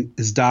asking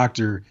his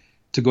doctor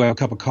to go have a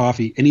cup of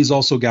coffee. And he's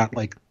also got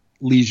like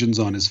lesions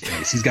on his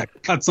face. He's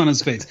got cuts on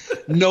his face.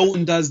 No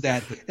one does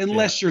that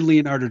unless you're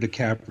Leonardo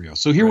DiCaprio.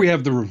 So here we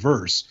have the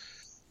reverse,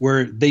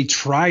 where they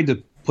tried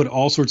to put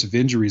all sorts of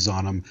injuries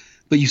on him,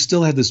 but you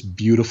still have this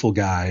beautiful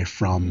guy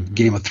from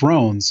Game of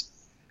Thrones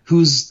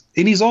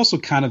and he's also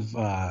kind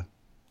of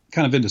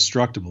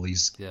indestructible.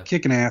 He's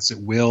kicking ass at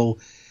will.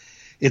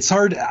 It's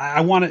hard.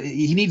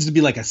 He needs to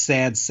be like a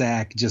sad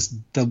sack. Just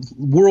the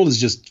world is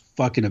just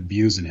fucking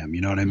abusing him.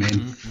 You know what I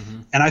mean?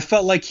 And I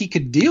felt like he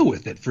could deal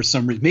with it for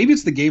some reason. Maybe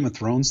it's the Game of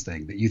Thrones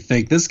thing that you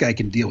think this guy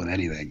can deal with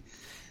anything.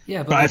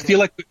 Yeah, but I feel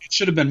like it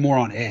should have been more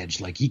on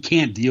edge. Like, he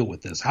can't deal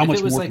with this. How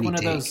much more can he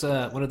take? It was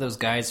like one of those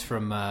guys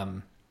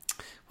from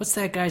what's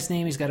that guy's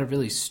name? He's got a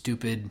really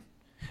stupid.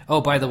 Oh,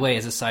 by the way,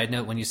 as a side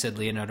note, when you said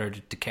Leonardo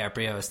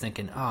DiCaprio, I was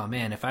thinking, oh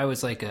man, if I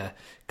was like a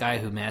guy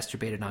who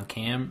masturbated on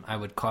cam, I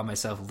would call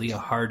myself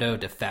Leonardo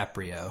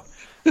DiCaprio.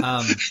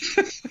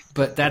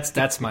 But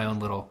that's my own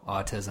little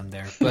autism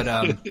there.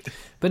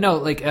 But no,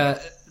 like,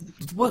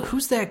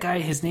 who's that guy?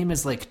 His name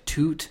is like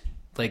Toot.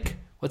 Like,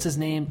 what's his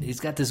name? He's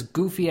got this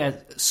goofy ass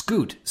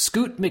Scoot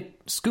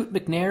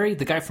McNairy,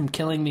 the guy from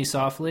Killing Them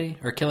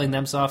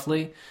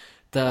Softly.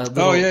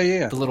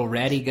 The little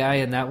ratty guy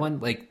in that one,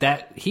 like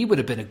that, he would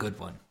have been a good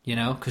one,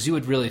 because you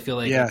would really feel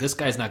like this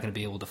guy's not going to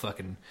be able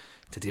to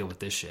deal with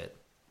this shit.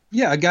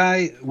 Yeah,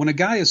 when a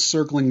guy is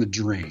circling the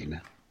drain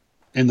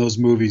in those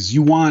movies,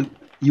 you want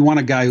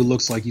a guy who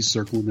looks like he's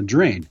circling the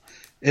drain.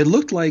 It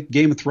looked like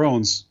Game of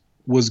Thrones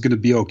was going to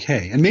be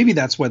okay, and maybe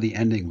that's why the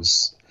ending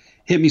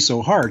hit me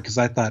so hard, because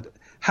I thought,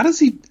 how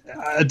does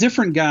a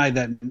different guy,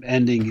 that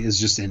ending is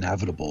just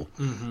inevitable.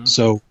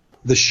 So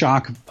the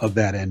shock of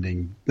that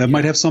ending, that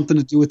might have something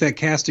to do with that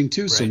casting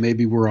too. Right. So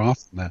maybe we're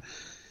off on that.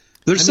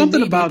 There's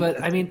something about,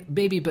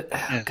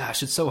 yeah.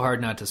 Gosh, it's so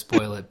hard not to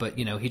spoil it. But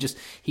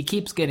he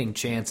keeps getting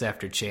chance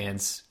after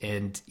chance,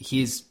 and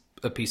he's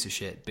a piece of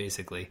shit,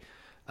 basically.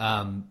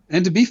 And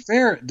to be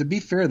fair,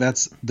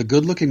 that's the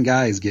good-looking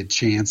guys get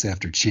chance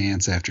after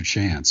chance after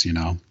chance.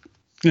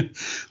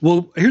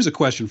 Well, here's a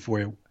question for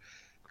you.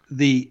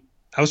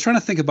 I was trying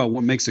to think about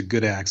what makes a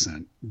good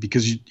accent,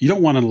 because you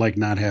don't want to like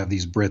not have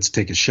these Brits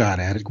take a shot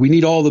at it. We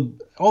need all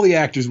the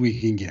actors we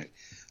can get.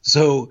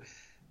 So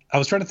I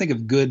was trying to think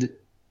of good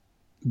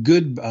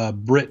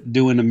Brit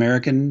doing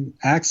American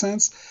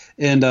accents,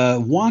 and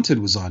Wanted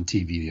was on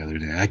TV the other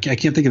day. I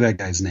can't think of that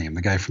guy's name.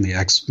 The guy from the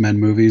X-Men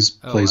movies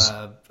plays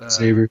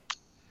Xavier.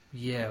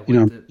 Yeah, you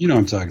know what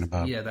I'm talking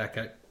about. Yeah, that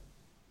guy.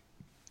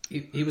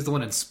 He was the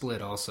one in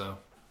Split also.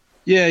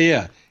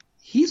 Yeah,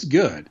 he's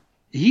good.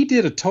 He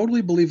did a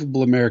totally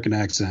believable American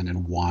accent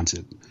in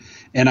Wanted,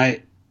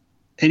 and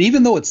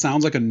even though it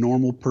sounds like a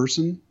normal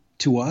person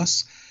to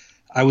us,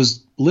 I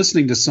was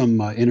listening to some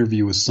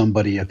interview with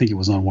somebody. I think it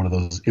was on one of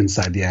those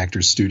Inside the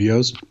Actors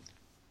studios,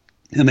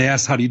 and they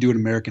asked, "How do you do an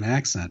American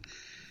accent?"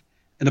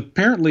 And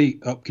apparently,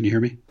 can you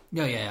hear me?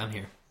 Yeah, I'm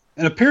here.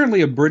 And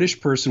apparently, a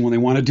British person, when they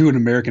want to do an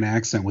American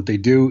accent, what they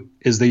do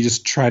is they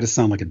just try to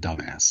sound like a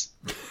dumbass.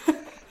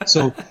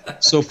 So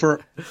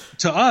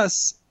to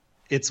us,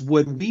 it's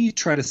when we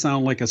try to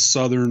sound like a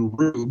Southern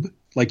rube,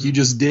 like you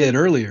just did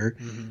earlier.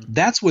 Mm-hmm.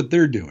 That's what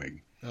they're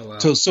doing. Oh,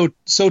 wow.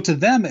 So to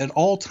them, at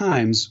all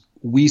times,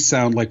 we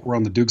sound like we're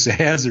on the Dukes of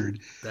Hazzard.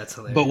 That's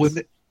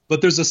hilarious.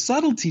 But there's a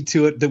subtlety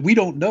to it that we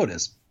don't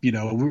notice.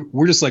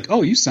 We're just like,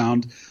 oh, you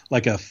sound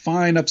like a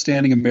fine,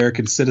 upstanding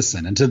American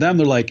citizen. And to them,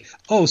 they're like,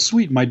 oh,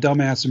 sweet, my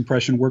dumbass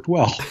impression worked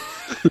well.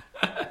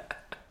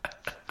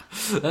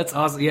 That's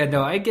awesome. Yeah,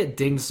 no, I get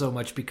dinged so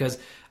much because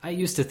I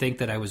used to think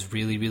that I was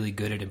really, really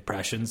good at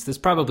impressions. This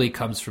probably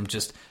comes from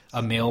just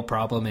a male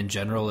problem in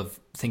general of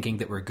thinking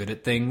that we're good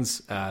at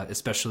things,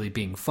 especially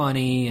being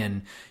funny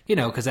and,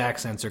 because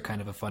accents are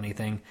kind of a funny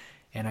thing.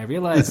 And I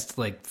realized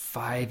like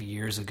 5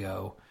 years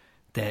ago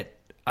that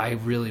I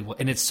really,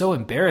 and it's so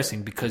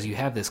embarrassing because you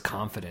have this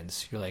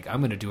confidence. You're like,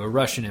 I'm going to do a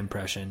Russian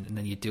impression, and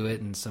then you do it,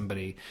 and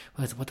somebody,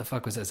 what the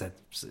fuck was that? Is that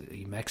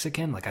you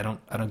Mexican? Like, I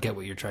don't get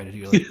what you're trying to do.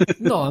 You're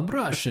like, no, I'm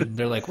Russian.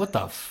 They're like, what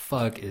the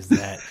fuck is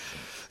that?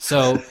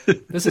 So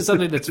this is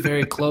something that's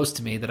very close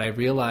to me that I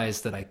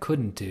realized that I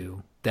couldn't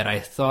do, that I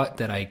thought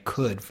that I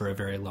could for a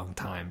very long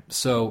time.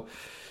 So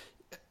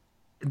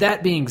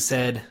that being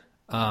said,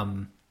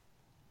 to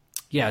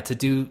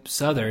do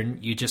Southern,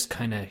 you just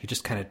kind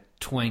of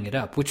twang it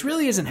up, which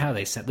really isn't how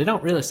they sound. They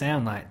don't really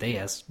sound like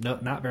this. No,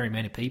 not very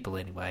many people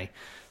anyway.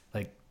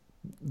 Like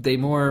they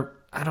more,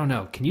 I don't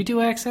know. Can you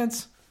do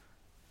accents?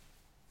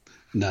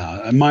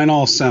 No, mine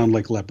all sound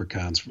like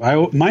leprechauns.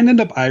 Mine end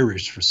up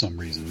Irish for some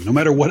reason, no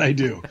matter what I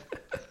do.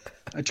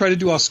 I try to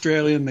do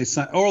Australian. They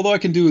sound, although I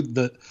can do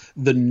the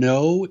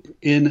no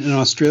in an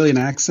Australian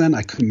accent,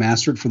 I couldn't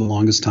master it for the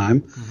longest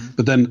time. Mm-hmm.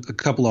 But then a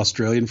couple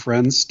Australian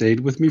friends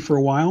stayed with me for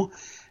a while,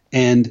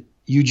 and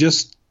you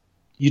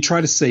try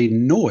to say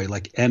 "noi"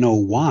 like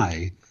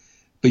N-O-Y,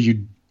 but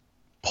you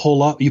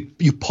pull out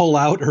you pull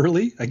out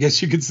early, I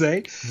guess you could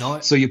say.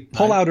 No, so you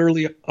pull out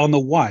early on the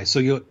Y.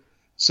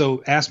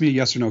 So ask me a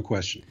yes or no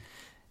question.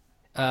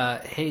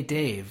 Hey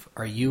Dave,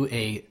 are you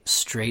a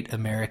straight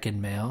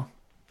American male?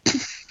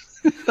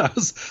 I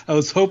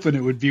was hoping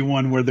it would be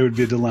one where there would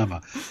be a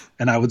dilemma,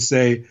 and I would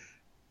say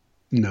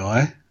no.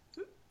 I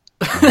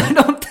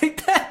don't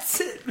think that's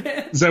it,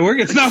 man. Is that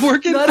working? It's not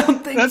working. I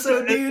don't think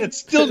so, dude. It's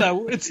still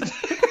not.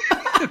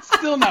 It's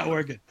still not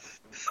working.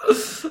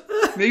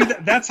 Maybe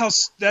that's how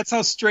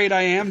straight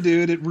I am,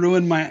 dude. It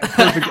ruined my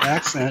perfect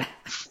accent.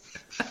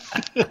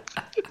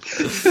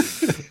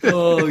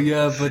 Oh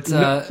yeah, but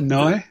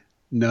no.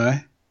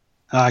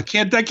 I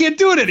can't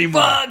do it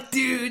anymore. Fuck,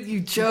 dude,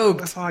 you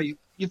choked. Oh,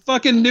 you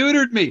fucking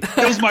neutered me.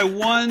 That was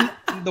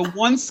the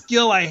one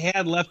skill I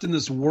had left in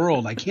this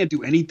world. I can't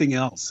do anything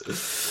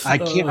else. I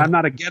can't. I'm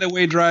not a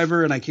getaway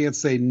driver, and I can't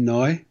say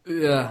no.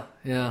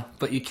 Yeah,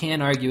 but you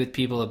can argue with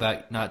people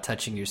about not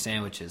touching your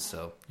sandwiches,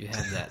 so you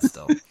have that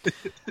still.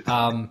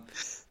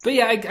 But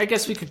yeah, I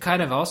guess we could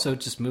kind of also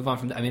just move on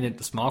from. I mean,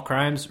 Small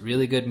Crimes,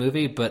 really good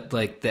movie, but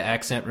like the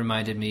accent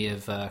reminded me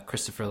of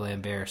Christopher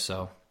Lambert.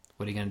 So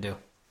what are you gonna do?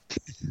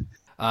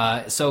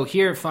 So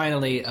here,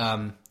 finally,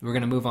 we're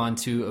gonna move on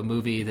to a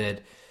movie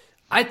that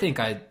I think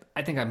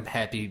I'm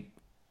happy.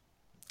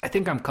 I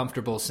think I'm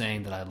comfortable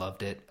saying that I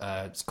loved it.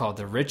 It's called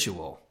The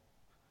Ritual.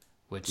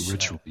 Which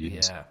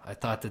yes. Yeah, I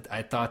thought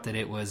that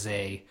it was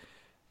a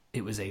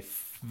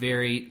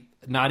very,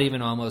 not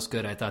even almost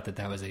good. I thought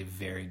that was a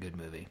very good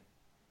movie.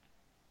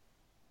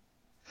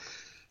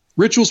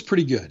 Ritual's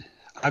pretty good.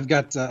 I've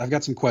got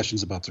some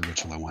questions about The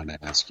Ritual I wanted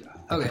to ask you.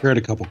 I prepared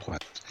a couple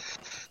questions.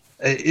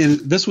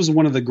 This was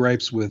one of the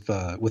gripes with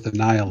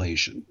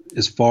Annihilation,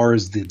 as far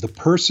as the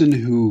person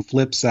who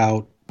flips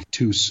out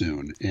too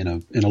soon in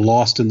a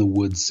Lost in the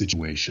Woods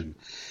situation.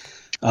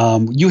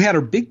 You had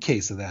a big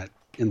case of that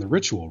in The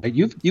Ritual, right?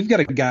 You've got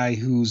a guy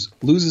who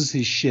loses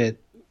his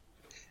shit.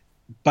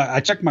 But I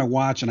checked my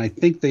watch, and I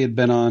think they had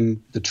been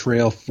on the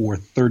trail for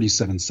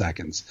 37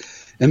 seconds.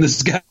 And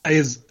this guy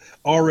is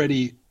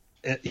already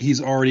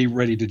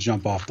ready to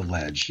jump off the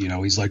ledge. You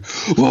know, he's like,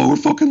 "Oh, we're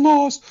fucking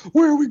lost.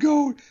 Where are we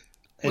going?"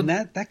 And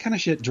that kind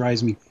of shit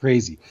drives me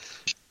crazy.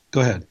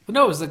 Go ahead. Well,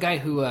 no, it was the guy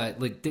who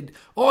did.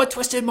 Oh, I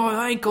twisted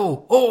my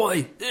ankle. Oh,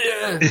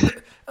 yeah,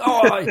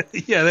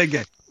 that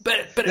guy.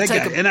 Better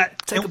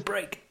take a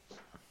break.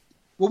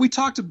 Well, we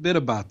talked a bit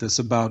about this,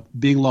 about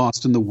being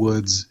lost in the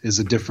woods is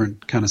a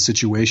different kind of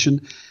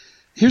situation.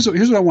 Here's what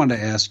I wanted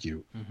to ask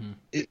you.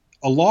 Mm-hmm.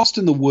 A Lost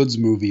in the Woods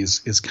movie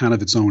is kind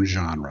of its own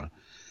genre.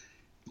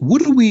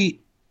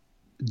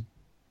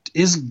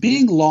 Is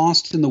being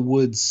lost in the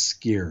woods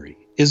scary?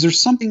 Is there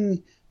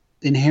something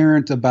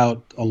inherent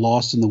about a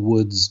Lost in the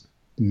Woods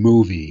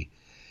movie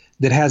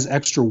that has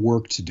extra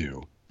work to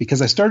do?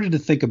 Because I started to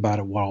think about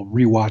it while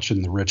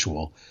rewatching The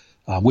Ritual,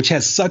 which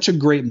has such a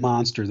great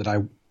monster that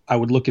I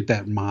would look at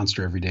that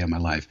monster every day of my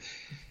life.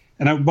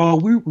 And while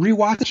we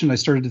rewatching, I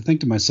started to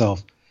think to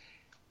myself,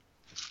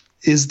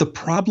 is the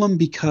problem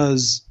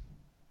because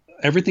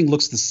everything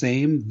looks the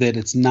same, that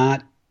it's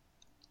not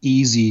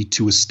easy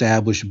to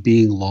establish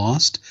being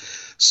lost?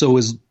 So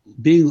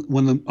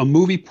when a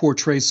movie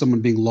portrays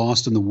someone being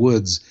lost in the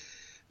woods,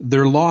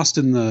 they're lost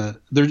you're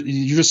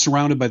just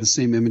surrounded by the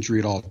same imagery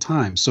at all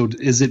times. So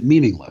is it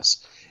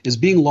meaningless? Is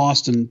being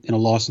lost in a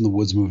Lost in the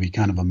Woods movie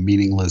kind of a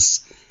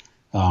meaningless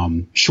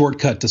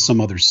shortcut to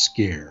some other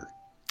scare?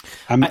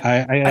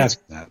 I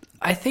ask that.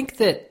 I think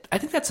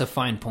that's a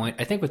fine point.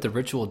 I think what The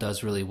Ritual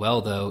does really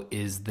well, though,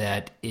 is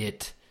that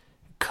it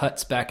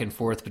cuts back and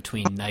forth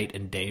between night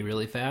and day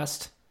really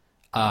fast.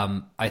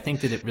 I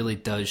think that it really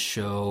does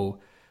show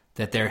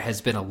that there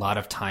has been a lot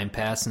of time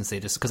passed since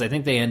because I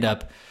think they end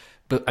up,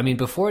 but I mean,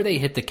 before they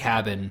hit the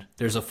cabin,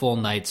 there's a full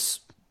night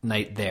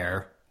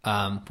there,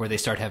 where they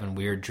start having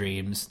weird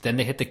dreams. Then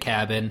they hit the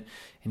cabin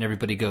and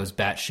everybody goes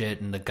batshit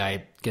and the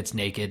guy gets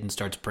naked and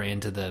starts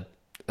praying to the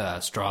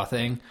straw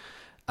thing.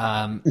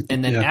 And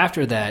then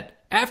after that,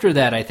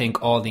 I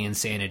think all the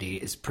insanity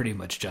is pretty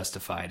much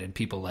justified and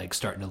people like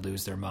starting to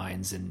lose their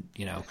minds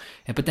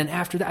but then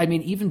after that, I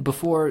mean, even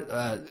before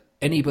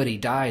anybody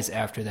dies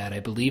after that,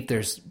 I believe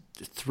there's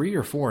 3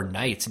 or 4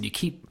 nights and you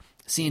keep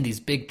seeing these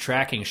big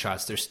tracking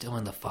shots. They're still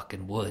in the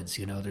fucking woods.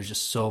 There's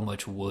just so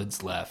much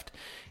woods left.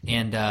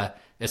 And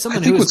as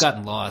someone who has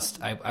gotten lost,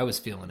 I was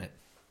feeling it.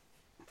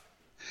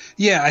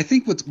 Yeah, I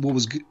think what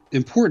was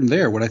important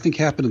there, what I think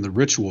happened in The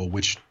Ritual,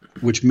 which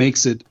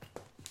makes it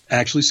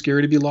actually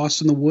scary to be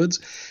lost in the woods,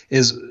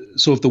 is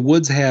so if the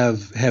woods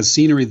has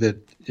scenery that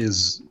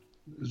is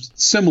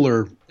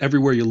similar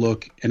everywhere you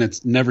look and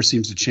it never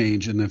seems to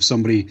change, and if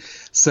somebody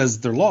says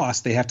they're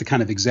lost, they have to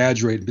kind of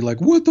exaggerate and be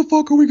like, what the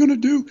fuck are we going to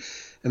do?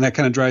 And that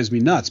kind of drives me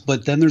nuts.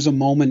 But then there's a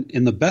moment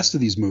in the best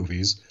of these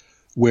movies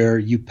where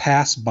you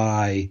pass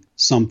by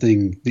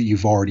something that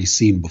you've already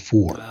seen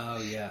before.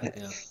 Oh, yeah.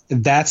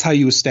 That's how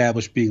you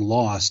establish being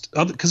lost.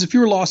 Because if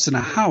you were lost in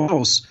a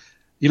house,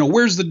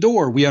 where's the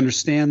door? We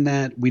understand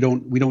that. We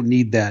don't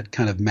need that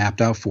kind of mapped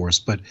out for us.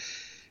 But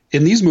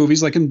in these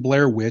movies, like in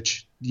Blair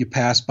Witch, you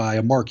pass by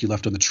a mark you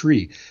left on the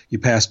tree. You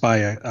pass by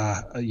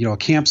a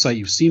campsite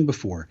you've seen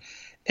before.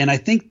 And I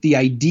think the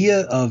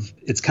idea of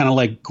it's kind of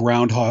like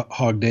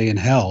Groundhog Day in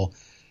hell,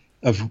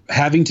 of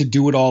having to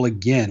do it all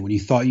again when you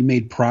thought you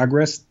made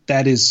progress,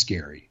 that is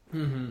scary.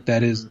 Mm-hmm.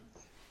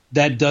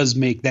 That does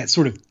make that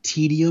sort of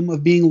tedium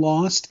of being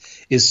lost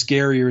is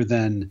scarier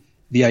than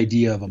the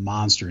idea of a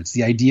monster. It's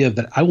the idea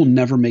that I will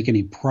never make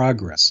any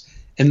progress.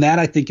 And that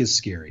I think is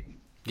scary.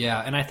 Yeah,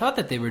 and I thought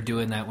that they were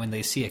doing that when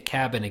they see a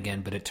cabin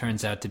again, but it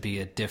turns out to be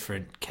a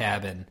different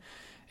cabin.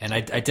 And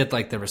I did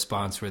like the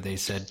response where they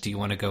said, do you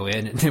want to go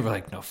in? And they were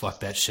like, no, fuck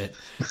that shit.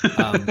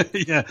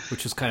 Yeah.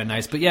 Which was kind of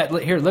nice. But yeah,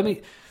 here, let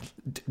me...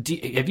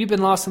 have you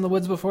been lost in the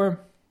woods before?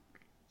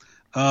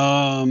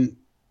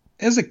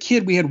 As a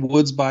kid, we had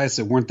woods by us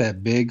that weren't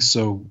that big,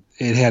 so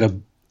it had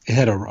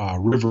a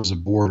river as a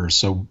border,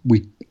 so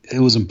it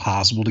was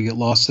impossible to get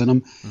lost in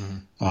them.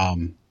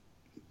 Mm-hmm.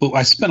 But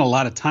I spent a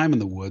lot of time in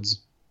the woods.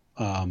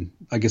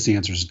 I guess the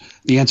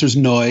answer's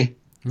no.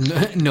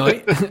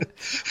 No.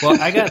 Well,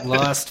 I got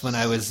lost when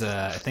I was,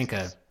 I think,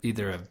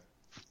 either a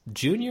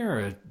junior or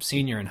a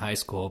senior in high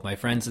school. My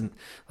friends and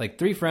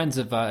 3 friends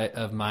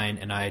of mine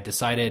and I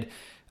decided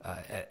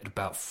at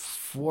about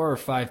 4 or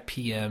 5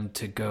 p.m.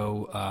 to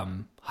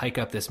go hike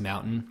up this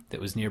mountain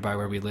that was nearby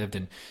where we lived.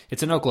 And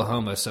it's in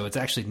Oklahoma, so it's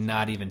actually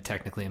not even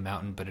technically a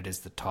mountain, but it is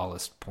the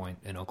tallest point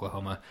in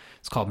Oklahoma.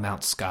 It's called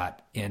Mount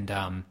Scott.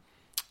 And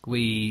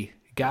we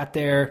got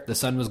there. The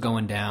sun was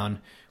going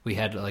down. We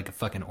had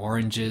fucking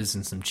oranges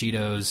and some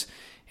Cheetos.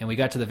 And we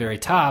got to the very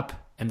top,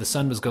 and the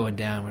sun was going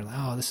down. We're like,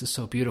 oh, this is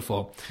so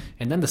beautiful.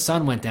 And then the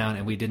sun went down,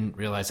 and we didn't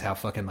realize how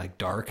fucking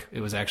dark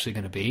it was actually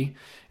going to be.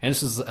 And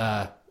this was...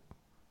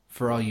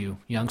 for all you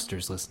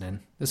youngsters listening,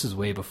 this is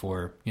way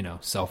before,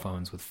 cell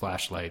phones with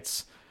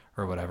flashlights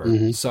or whatever.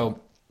 Mm-hmm. So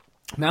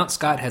Mount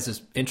Scott has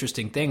this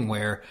interesting thing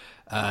where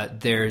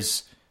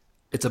there's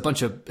it's at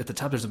the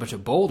top there's a bunch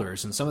of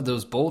boulders, and some of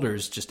those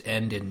boulders just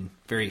end in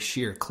very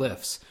sheer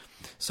cliffs.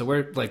 So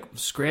we're like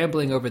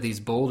scrambling over these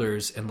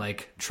boulders and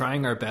like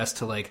trying our best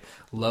to like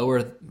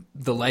lower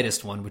the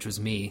lightest one, which was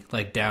me,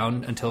 like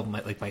down until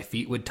my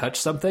feet would touch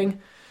something.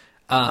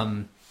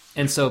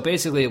 And so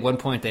basically at one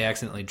point they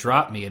accidentally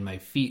dropped me and my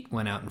feet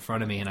went out in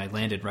front of me and I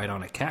landed right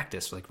on a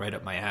cactus, like right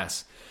up my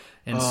ass.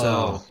 And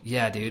so,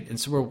 yeah, dude. And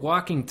so we're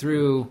walking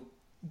through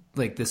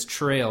like this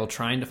trail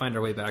trying to find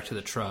our way back to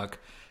the truck.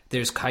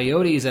 There's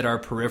coyotes at our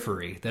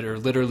periphery that are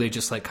literally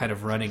just like kind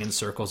of running in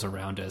circles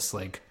around us.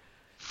 Like,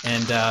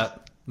 and,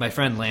 my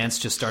friend Lance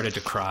just started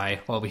to cry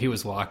while he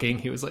was walking.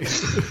 He was like,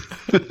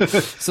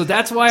 so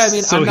that's why, I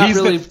mean, so I'm not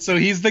really. So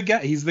he's the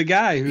guy who's like,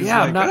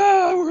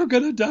 we're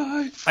going to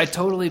die. I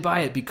totally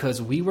buy it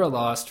because we were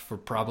lost for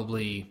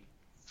probably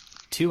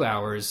 2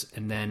 hours.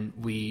 And then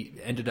we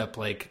ended up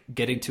like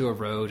getting to a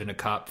road and a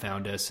cop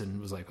found us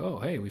and was like, oh,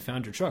 hey, we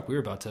found your truck. We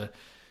were about to,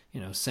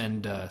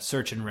 send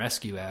search and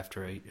rescue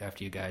after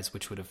you guys,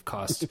 which would have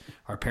cost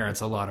our parents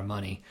a lot of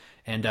money.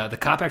 And the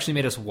cop actually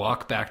made us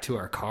walk back to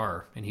our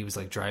car, and he was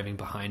like driving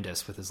behind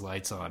us with his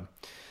lights on.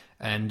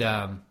 And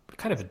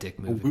kind of a dick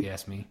move, if you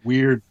ask me.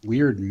 Weird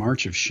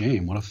march of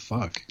shame. What a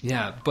fuck.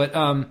 Yeah, but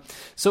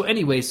so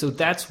anyway, so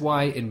that's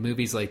why in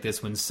movies like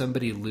this, when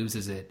somebody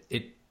loses it,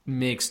 it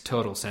makes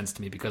total sense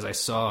to me because I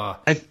saw.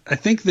 I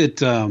think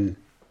that.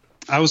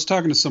 I was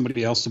talking to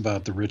somebody else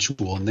about the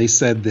ritual, and they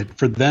said that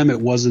for them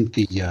it wasn't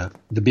the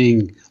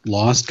being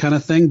lost kind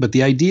of thing, but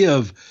the idea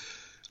of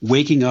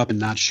waking up and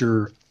not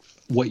sure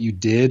what you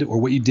did or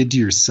what you did to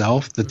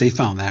yourself, that they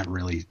found that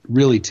really,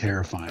 really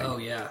terrifying. Oh,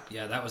 yeah.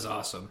 Yeah, that was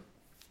awesome.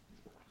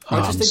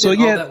 I just think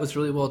that all that was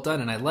really well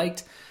done, and I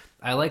liked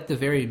the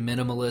very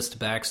minimalist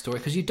backstory,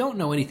 because you don't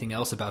know anything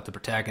else about the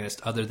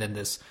protagonist other than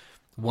this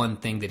one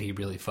thing that he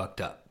really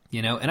fucked up,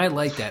 And I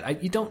like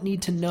that. You don't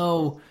need to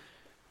know.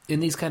 In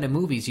these kind of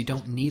movies, you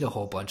don't need a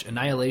whole bunch.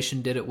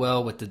 Annihilation did it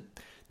well with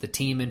the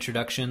team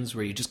introductions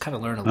where you just kind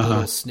of learn a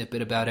little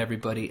snippet about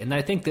everybody. And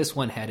I think this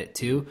one had it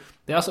too.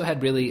 They also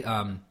had really,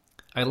 I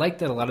like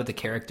that a lot of the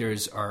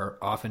characters are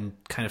often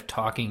kind of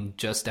talking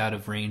just out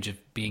of range of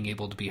being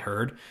able to be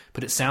heard,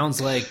 but it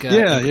sounds like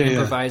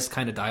improvised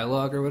kind of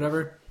dialogue or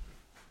whatever.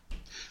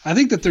 I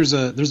think that there's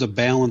a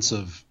balance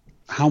of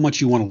how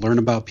much you want to learn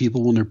about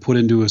people when they're put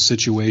into a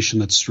situation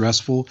that's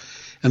stressful.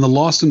 And the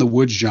Lost in the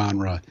Woods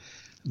genre,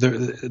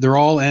 they're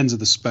all ends of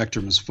the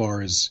spectrum as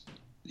far as,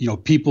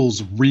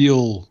 people's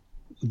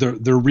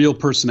their real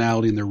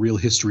personality and their real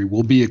history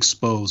will be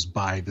exposed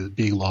by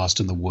being lost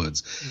in the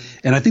woods.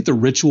 And I think the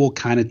ritual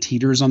kind of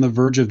teeters on the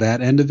verge of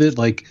that end of it,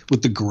 like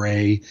with the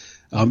Gray.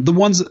 The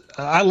ones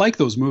I like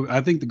those movies.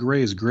 I think the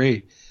Gray is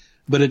great,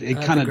 but it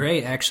kind of. The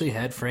Gray actually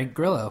had Frank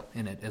Grillo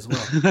in it as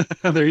well.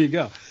 There you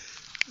go.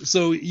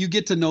 So you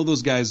get to know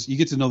those guys. You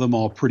get to know them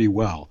all pretty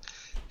well.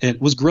 And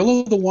was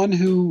Grillo the one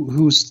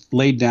who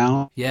laid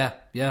down? Yeah.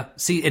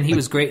 See, and he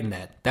was great in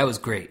that. That was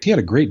great. He had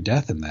a great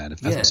death in that,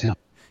 if that was him.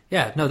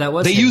 Yeah, no, that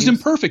was They used him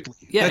perfectly.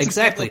 Yeah,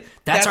 exactly.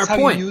 That's our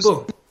point.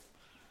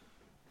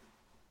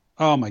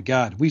 Oh, my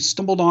God. We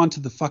stumbled on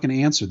to the fucking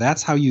answer.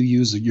 That's how you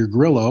use your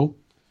Grillo.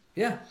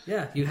 Yeah.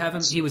 You have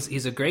him.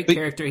 He's a great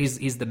character.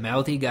 He's the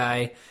mouthy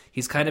guy.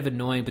 He's kind of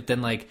annoying, but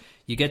then like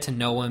you get to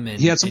know him, and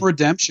he had some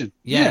redemption.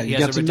 Yeah, he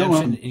has a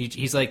redemption. And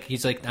he's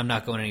like, I'm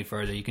not going any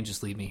further. You can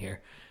just leave me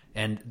here.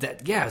 And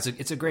that,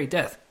 it's a great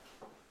death.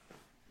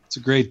 It's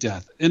a great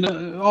death.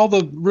 And all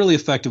the really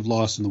effective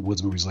Lost in the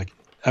Woods movies, like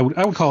I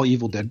would call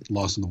Evil Dead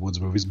Lost in the Woods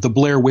movies. The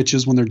Blair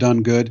Witches, when they're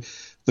done good,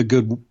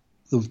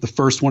 the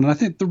first one, and I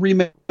think the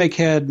remake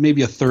had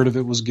maybe a third of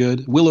it was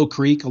good. Willow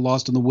Creek, a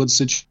Lost in the Woods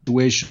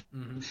situation.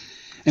 Mm-hmm.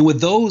 And with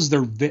those,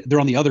 they're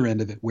on the other end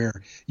of it,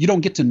 where you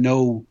don't get to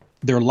know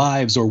their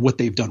lives or what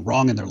they've done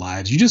wrong in their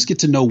lives. You just get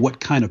to know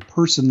what kind of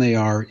person they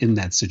are in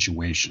that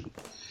situation.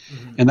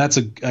 Mm-hmm. And that's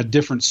a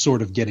different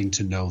sort of getting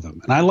to know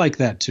them. And I like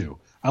that too.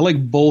 I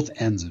like both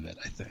ends of it,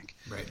 I think.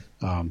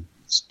 Right.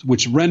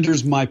 Which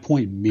renders my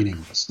point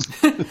meaningless.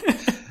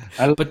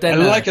 I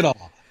like it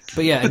all.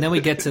 But yeah, and then we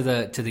get to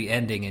the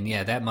ending, and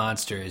yeah, that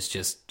monster is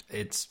just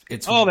it's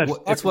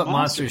what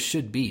monsters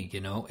should be,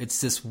 It's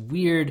this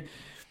weird.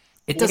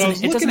 It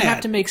doesn't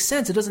have to make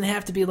sense. It doesn't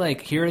have to be like,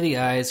 here are the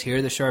eyes, here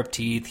are the sharp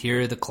teeth,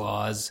 here are the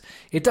claws.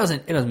 It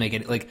doesn't make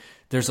it like.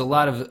 There's a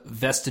lot of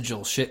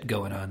vestigial shit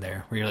going on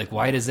there where you're like,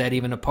 why does that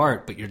even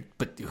apart?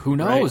 But who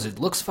knows? Right. It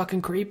looks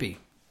fucking creepy.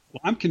 Well,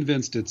 I'm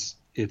convinced it's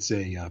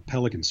a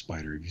pelican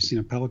spider. Have you seen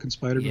a pelican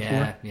spider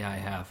before? Yeah, I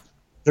have.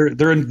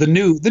 They're the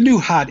new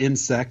hot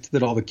insect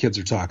that all the kids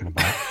are talking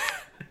about.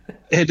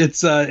 And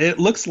it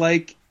looks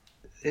like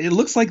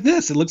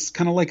this. It looks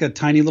kind of like a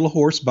tiny little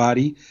horse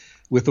body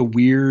with a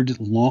weird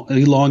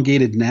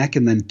elongated neck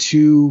and then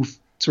two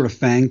sort of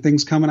fang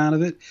things coming out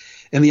of it.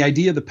 And the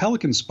idea of the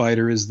pelican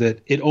spider is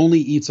that it only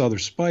eats other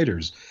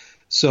spiders.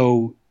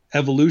 So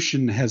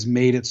evolution has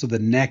made it so the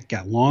neck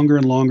got longer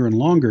and longer and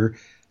longer,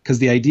 because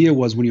the idea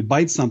was when you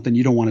bite something,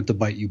 you don't want it to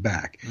bite you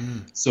back.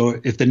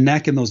 So if the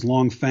neck and those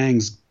long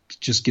fangs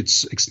just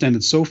gets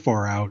extended so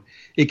far out,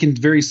 it can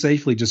very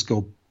safely just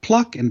go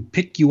pluck and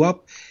pick you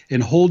up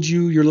and hold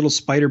your little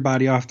spider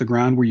body off the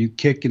ground where you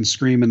kick and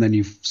scream and then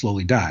you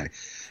slowly die.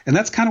 And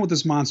that's kind of what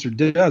this monster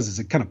does, is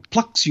it kind of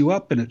plucks you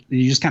up and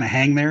you just kind of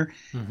hang there,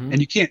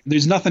 and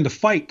there's nothing to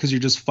fight because you're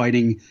just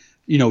fighting,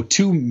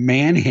 two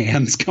man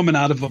hands coming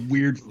out of a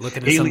weird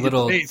looking at some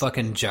little face.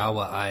 Fucking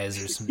Jawa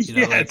eyes or something.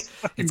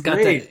 It's got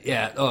great.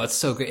 Oh, it's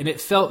so great. And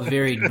it felt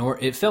very,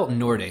 it felt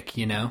Nordic,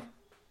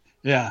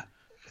 Yeah.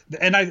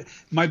 And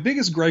my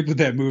biggest gripe with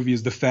that movie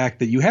is the fact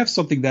that you have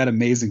something that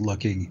amazing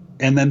looking,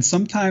 and then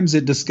sometimes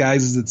it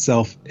disguises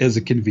itself as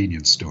a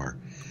convenience store.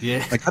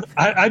 Yeah, like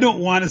I don't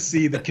want to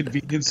see the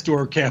convenience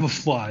store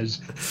camouflage.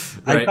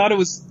 Right. I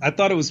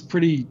thought it was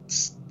pretty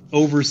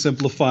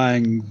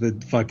oversimplifying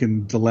the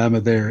fucking dilemma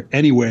there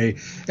anyway.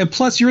 And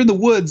plus, you're in the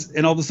woods,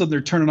 and all of a sudden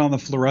they're turning on the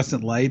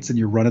fluorescent lights, and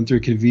you're running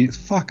through convenience.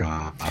 Fuck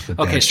off.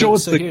 Okay, so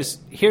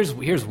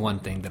here's one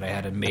thing that I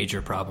had a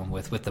major problem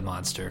with the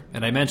monster,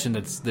 and I mentioned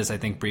this I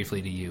think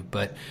briefly to you,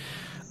 but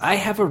I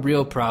have a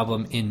real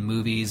problem in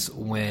movies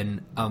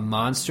when a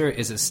monster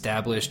is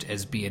established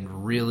as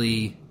being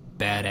really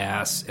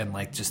badass and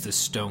like just a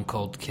stone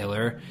cold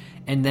killer,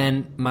 and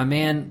then my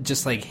man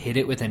just like hit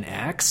it with an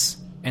axe,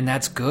 and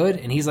that's good,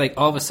 and he's like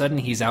all of a sudden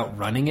he's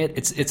outrunning it.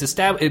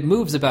 It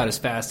moves about as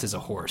fast as a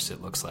horse,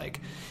 it looks like,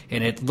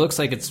 and it looks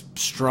like it's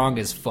strong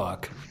as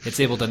fuck. It's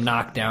able to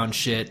knock down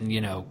shit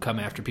and come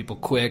after people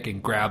quick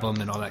and grab them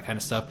and all that kind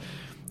of stuff.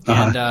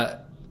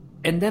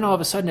 And then all of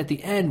a sudden at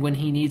the end, when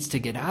he needs to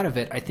get out of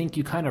it, I think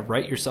you kind of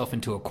write yourself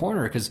into a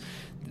corner, because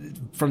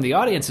from the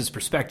audience's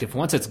perspective,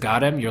 once it's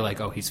got him, you're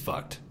like, oh, he's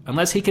fucked.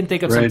 Unless he can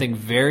think of something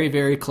very,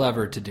 very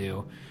clever to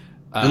do.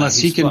 Unless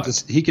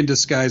he can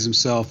disguise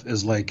himself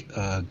as like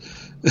a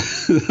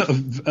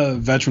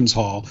veterans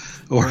hall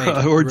or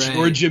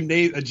a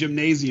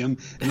gymnasium,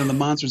 and then the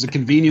monster's a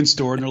convenience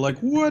store, and they're like,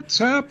 what's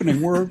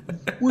happening? We're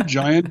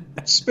giant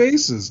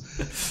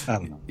spaces. I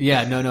don't know.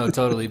 Yeah, no,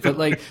 totally. But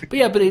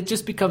it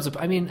just becomes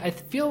I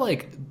feel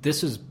like this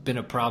has been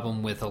a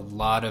problem with a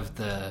lot of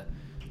the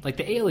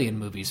Alien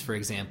movies, for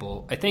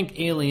example. I think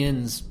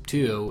Aliens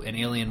 2 and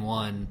Alien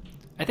 1,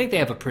 I think they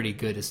have a pretty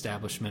good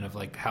establishment of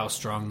like how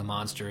strong the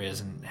monster is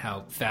and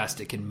how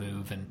fast it can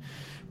move,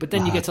 but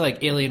then you get to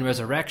like Alien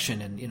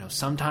Resurrection, and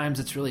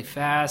sometimes it's really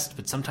fast,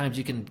 but sometimes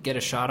you can get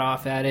a shot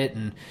off at it,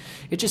 and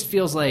it just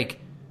feels like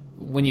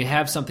when you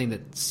have something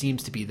that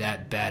seems to be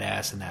that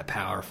badass and that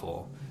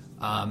powerful,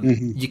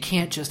 you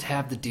can't just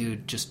have the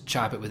dude just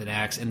chop it with an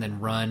axe and then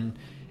run,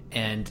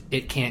 and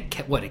it can't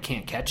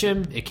catch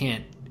him.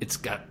 It's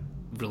got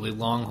really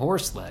long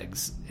horse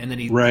legs, and then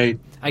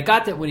I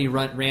got that when he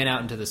ran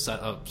out into the sun.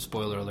 Oh,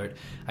 spoiler alert!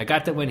 I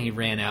got that when he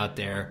ran out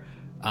there.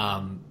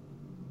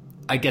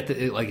 I get that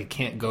it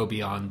can't go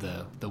beyond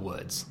the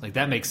woods. Like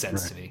that makes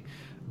sense to me,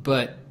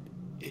 but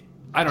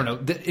I don't know.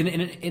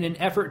 In an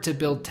effort to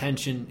build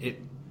tension, it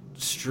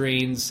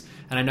strains.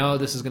 And I know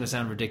this is going to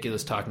sound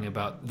ridiculous talking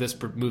about this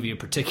movie in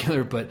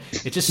particular, but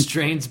it just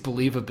strains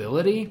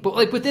believability. But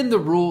like within the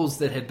rules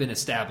that have been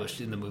established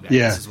in the movie, I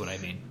guess is what I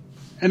mean.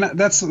 And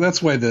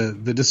that's why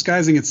the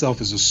disguising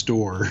itself as a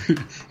store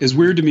is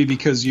weird to me,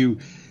 because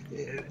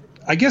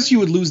I guess you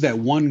would lose that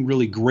one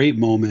really great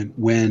moment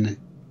when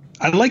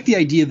I like the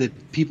idea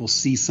that people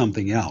see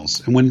something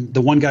else, and when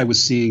the one guy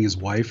was seeing his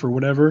wife or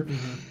whatever,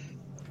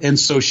 and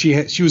so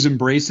she was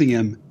embracing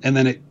him, and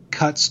then it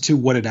cuts to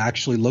what it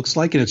actually looks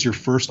like, and it's your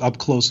first up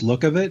close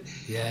look of it.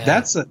 Yeah,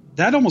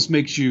 that almost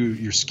makes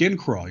your skin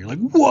crawl. You're like,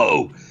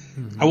 whoa.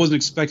 I wasn't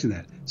expecting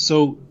that.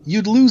 So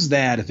you'd lose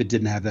that if it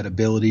didn't have that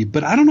ability,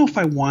 but I don't know if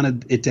I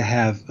wanted it to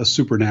have a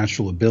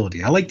supernatural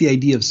ability. I like the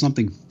idea of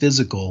something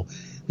physical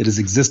that has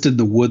existed in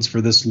the woods for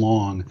this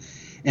long,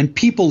 and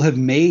people have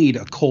made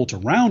a cult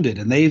around it,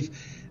 and they've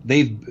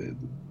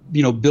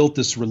built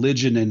this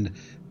religion,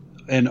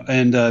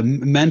 and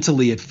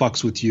mentally it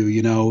fucks with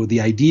you.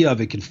 The idea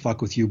of it can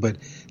fuck with you, but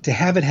to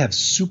have it have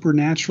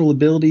supernatural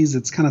abilities,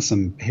 it's kind of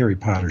some Harry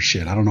Potter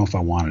shit. I don't know if I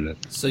wanted it.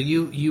 So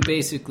you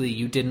basically,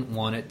 you didn't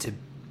want it to,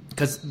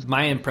 because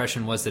my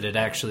impression was that it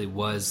actually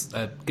was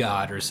a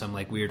god or some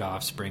like weird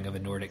offspring of a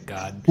Nordic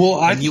god.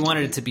 Well, you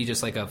wanted it to be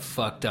just like a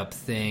fucked up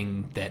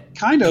thing that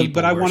kind of,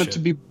 but I want it to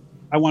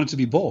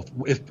be both.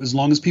 As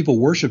long as people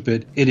worship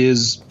it, it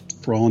is,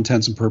 for all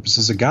intents and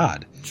purposes, a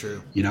god.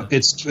 True.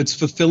 It's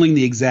fulfilling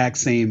the exact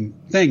same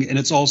thing, and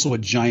it's also a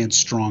giant,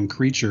 strong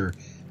creature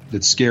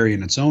that's scary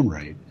in its own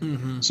right.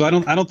 So I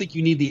don't think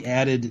you need the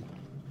added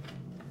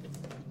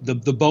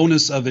the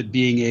bonus of it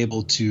being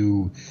able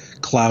to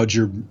cloud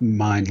your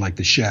mind like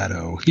the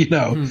shadow.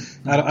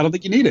 I don't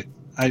think you need it.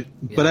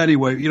 But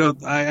anyway,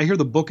 I hear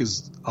the book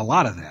is a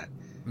lot of that,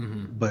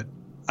 but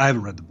I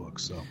haven't read the book,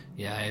 so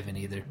yeah, I haven't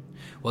either.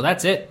 Well,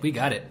 that's it. We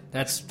got it.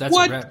 That's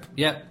what? a wrap.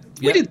 Yep.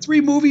 We did 3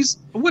 movies.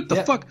 What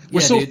the fuck?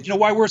 Dude. You know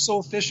why we're so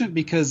efficient?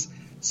 Because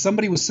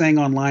somebody was saying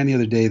online the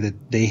other day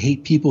that they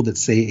hate people that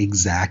say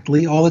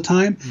exactly all the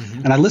time.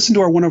 And I listened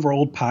to one of our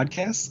old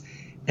podcasts,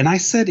 and I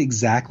said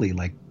exactly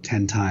like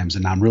 10 times,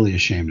 and I'm really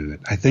ashamed of it.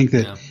 I think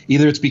that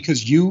either it's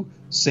because you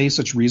say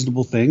such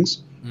reasonable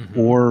things,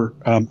 or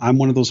I'm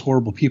one of those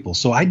horrible people.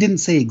 So I didn't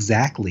say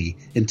exactly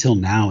until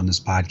now in this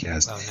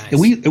podcast. Oh,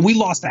 nice. And we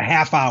lost a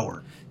half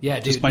hour. Yeah,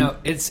 dude. No,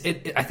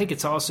 I think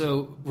it's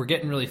also, we're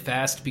getting really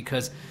fast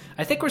because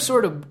I think we're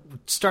sort of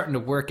starting to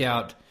work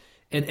out.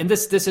 And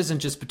this isn't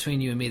just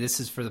between you and me.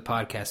 This is for the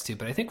podcast too.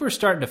 But I think we're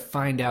starting to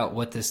find out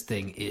what this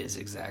thing is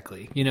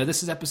exactly.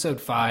 This is episode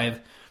 5.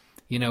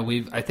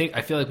 I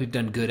feel like we've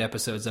done good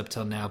episodes up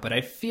till now. But I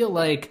feel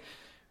like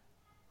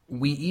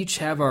we each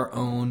have our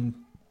own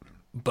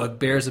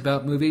bugbears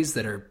about movies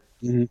that are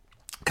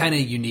kind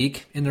of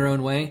unique in their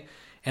own way.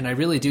 And I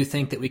really do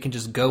think that we can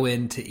just go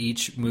into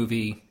each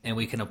movie and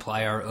we can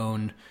apply our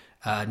own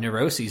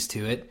neuroses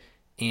to it.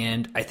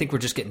 And I think we're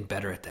just getting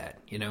better at that,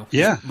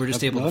 Yeah. We're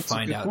just able to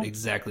find out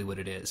exactly what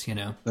it is,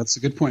 That's a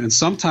good point. And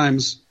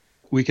sometimes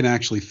we can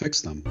actually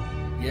fix them.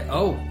 Yeah.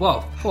 Oh,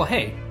 well,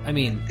 hey, I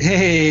mean,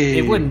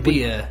 it wouldn't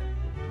be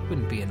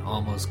an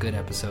almost good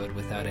episode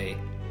without a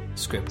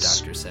script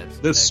doctor said.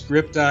 The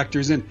script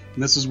doctor's in.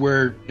 And this is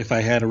where, if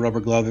I had a rubber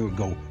glove, it would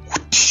go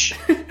whoosh.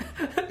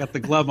 Got the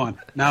glove on.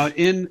 Now,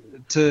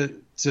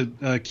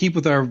 to keep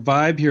with our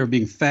vibe here of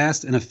being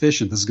fast and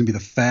efficient, this is going to be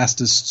the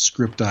fastest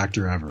script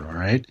doctor ever, all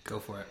right? Go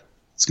for it.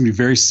 It's going to be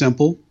very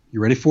simple.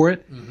 You ready for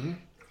it? Mm-hmm.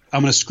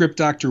 I'm going to script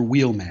doctor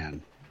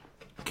Wheelman.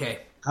 Okay.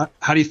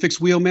 How do you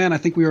fix Wheelman? I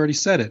think we already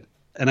said it.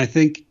 And I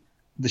think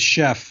the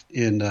chef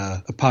in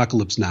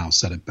Apocalypse Now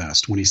said it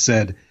best when he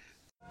said,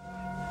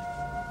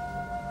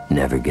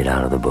 "Never get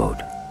out of the boat.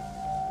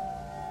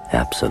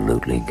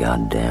 Absolutely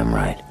goddamn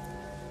right.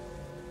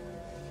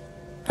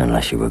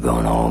 Unless you were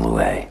going all the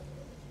way."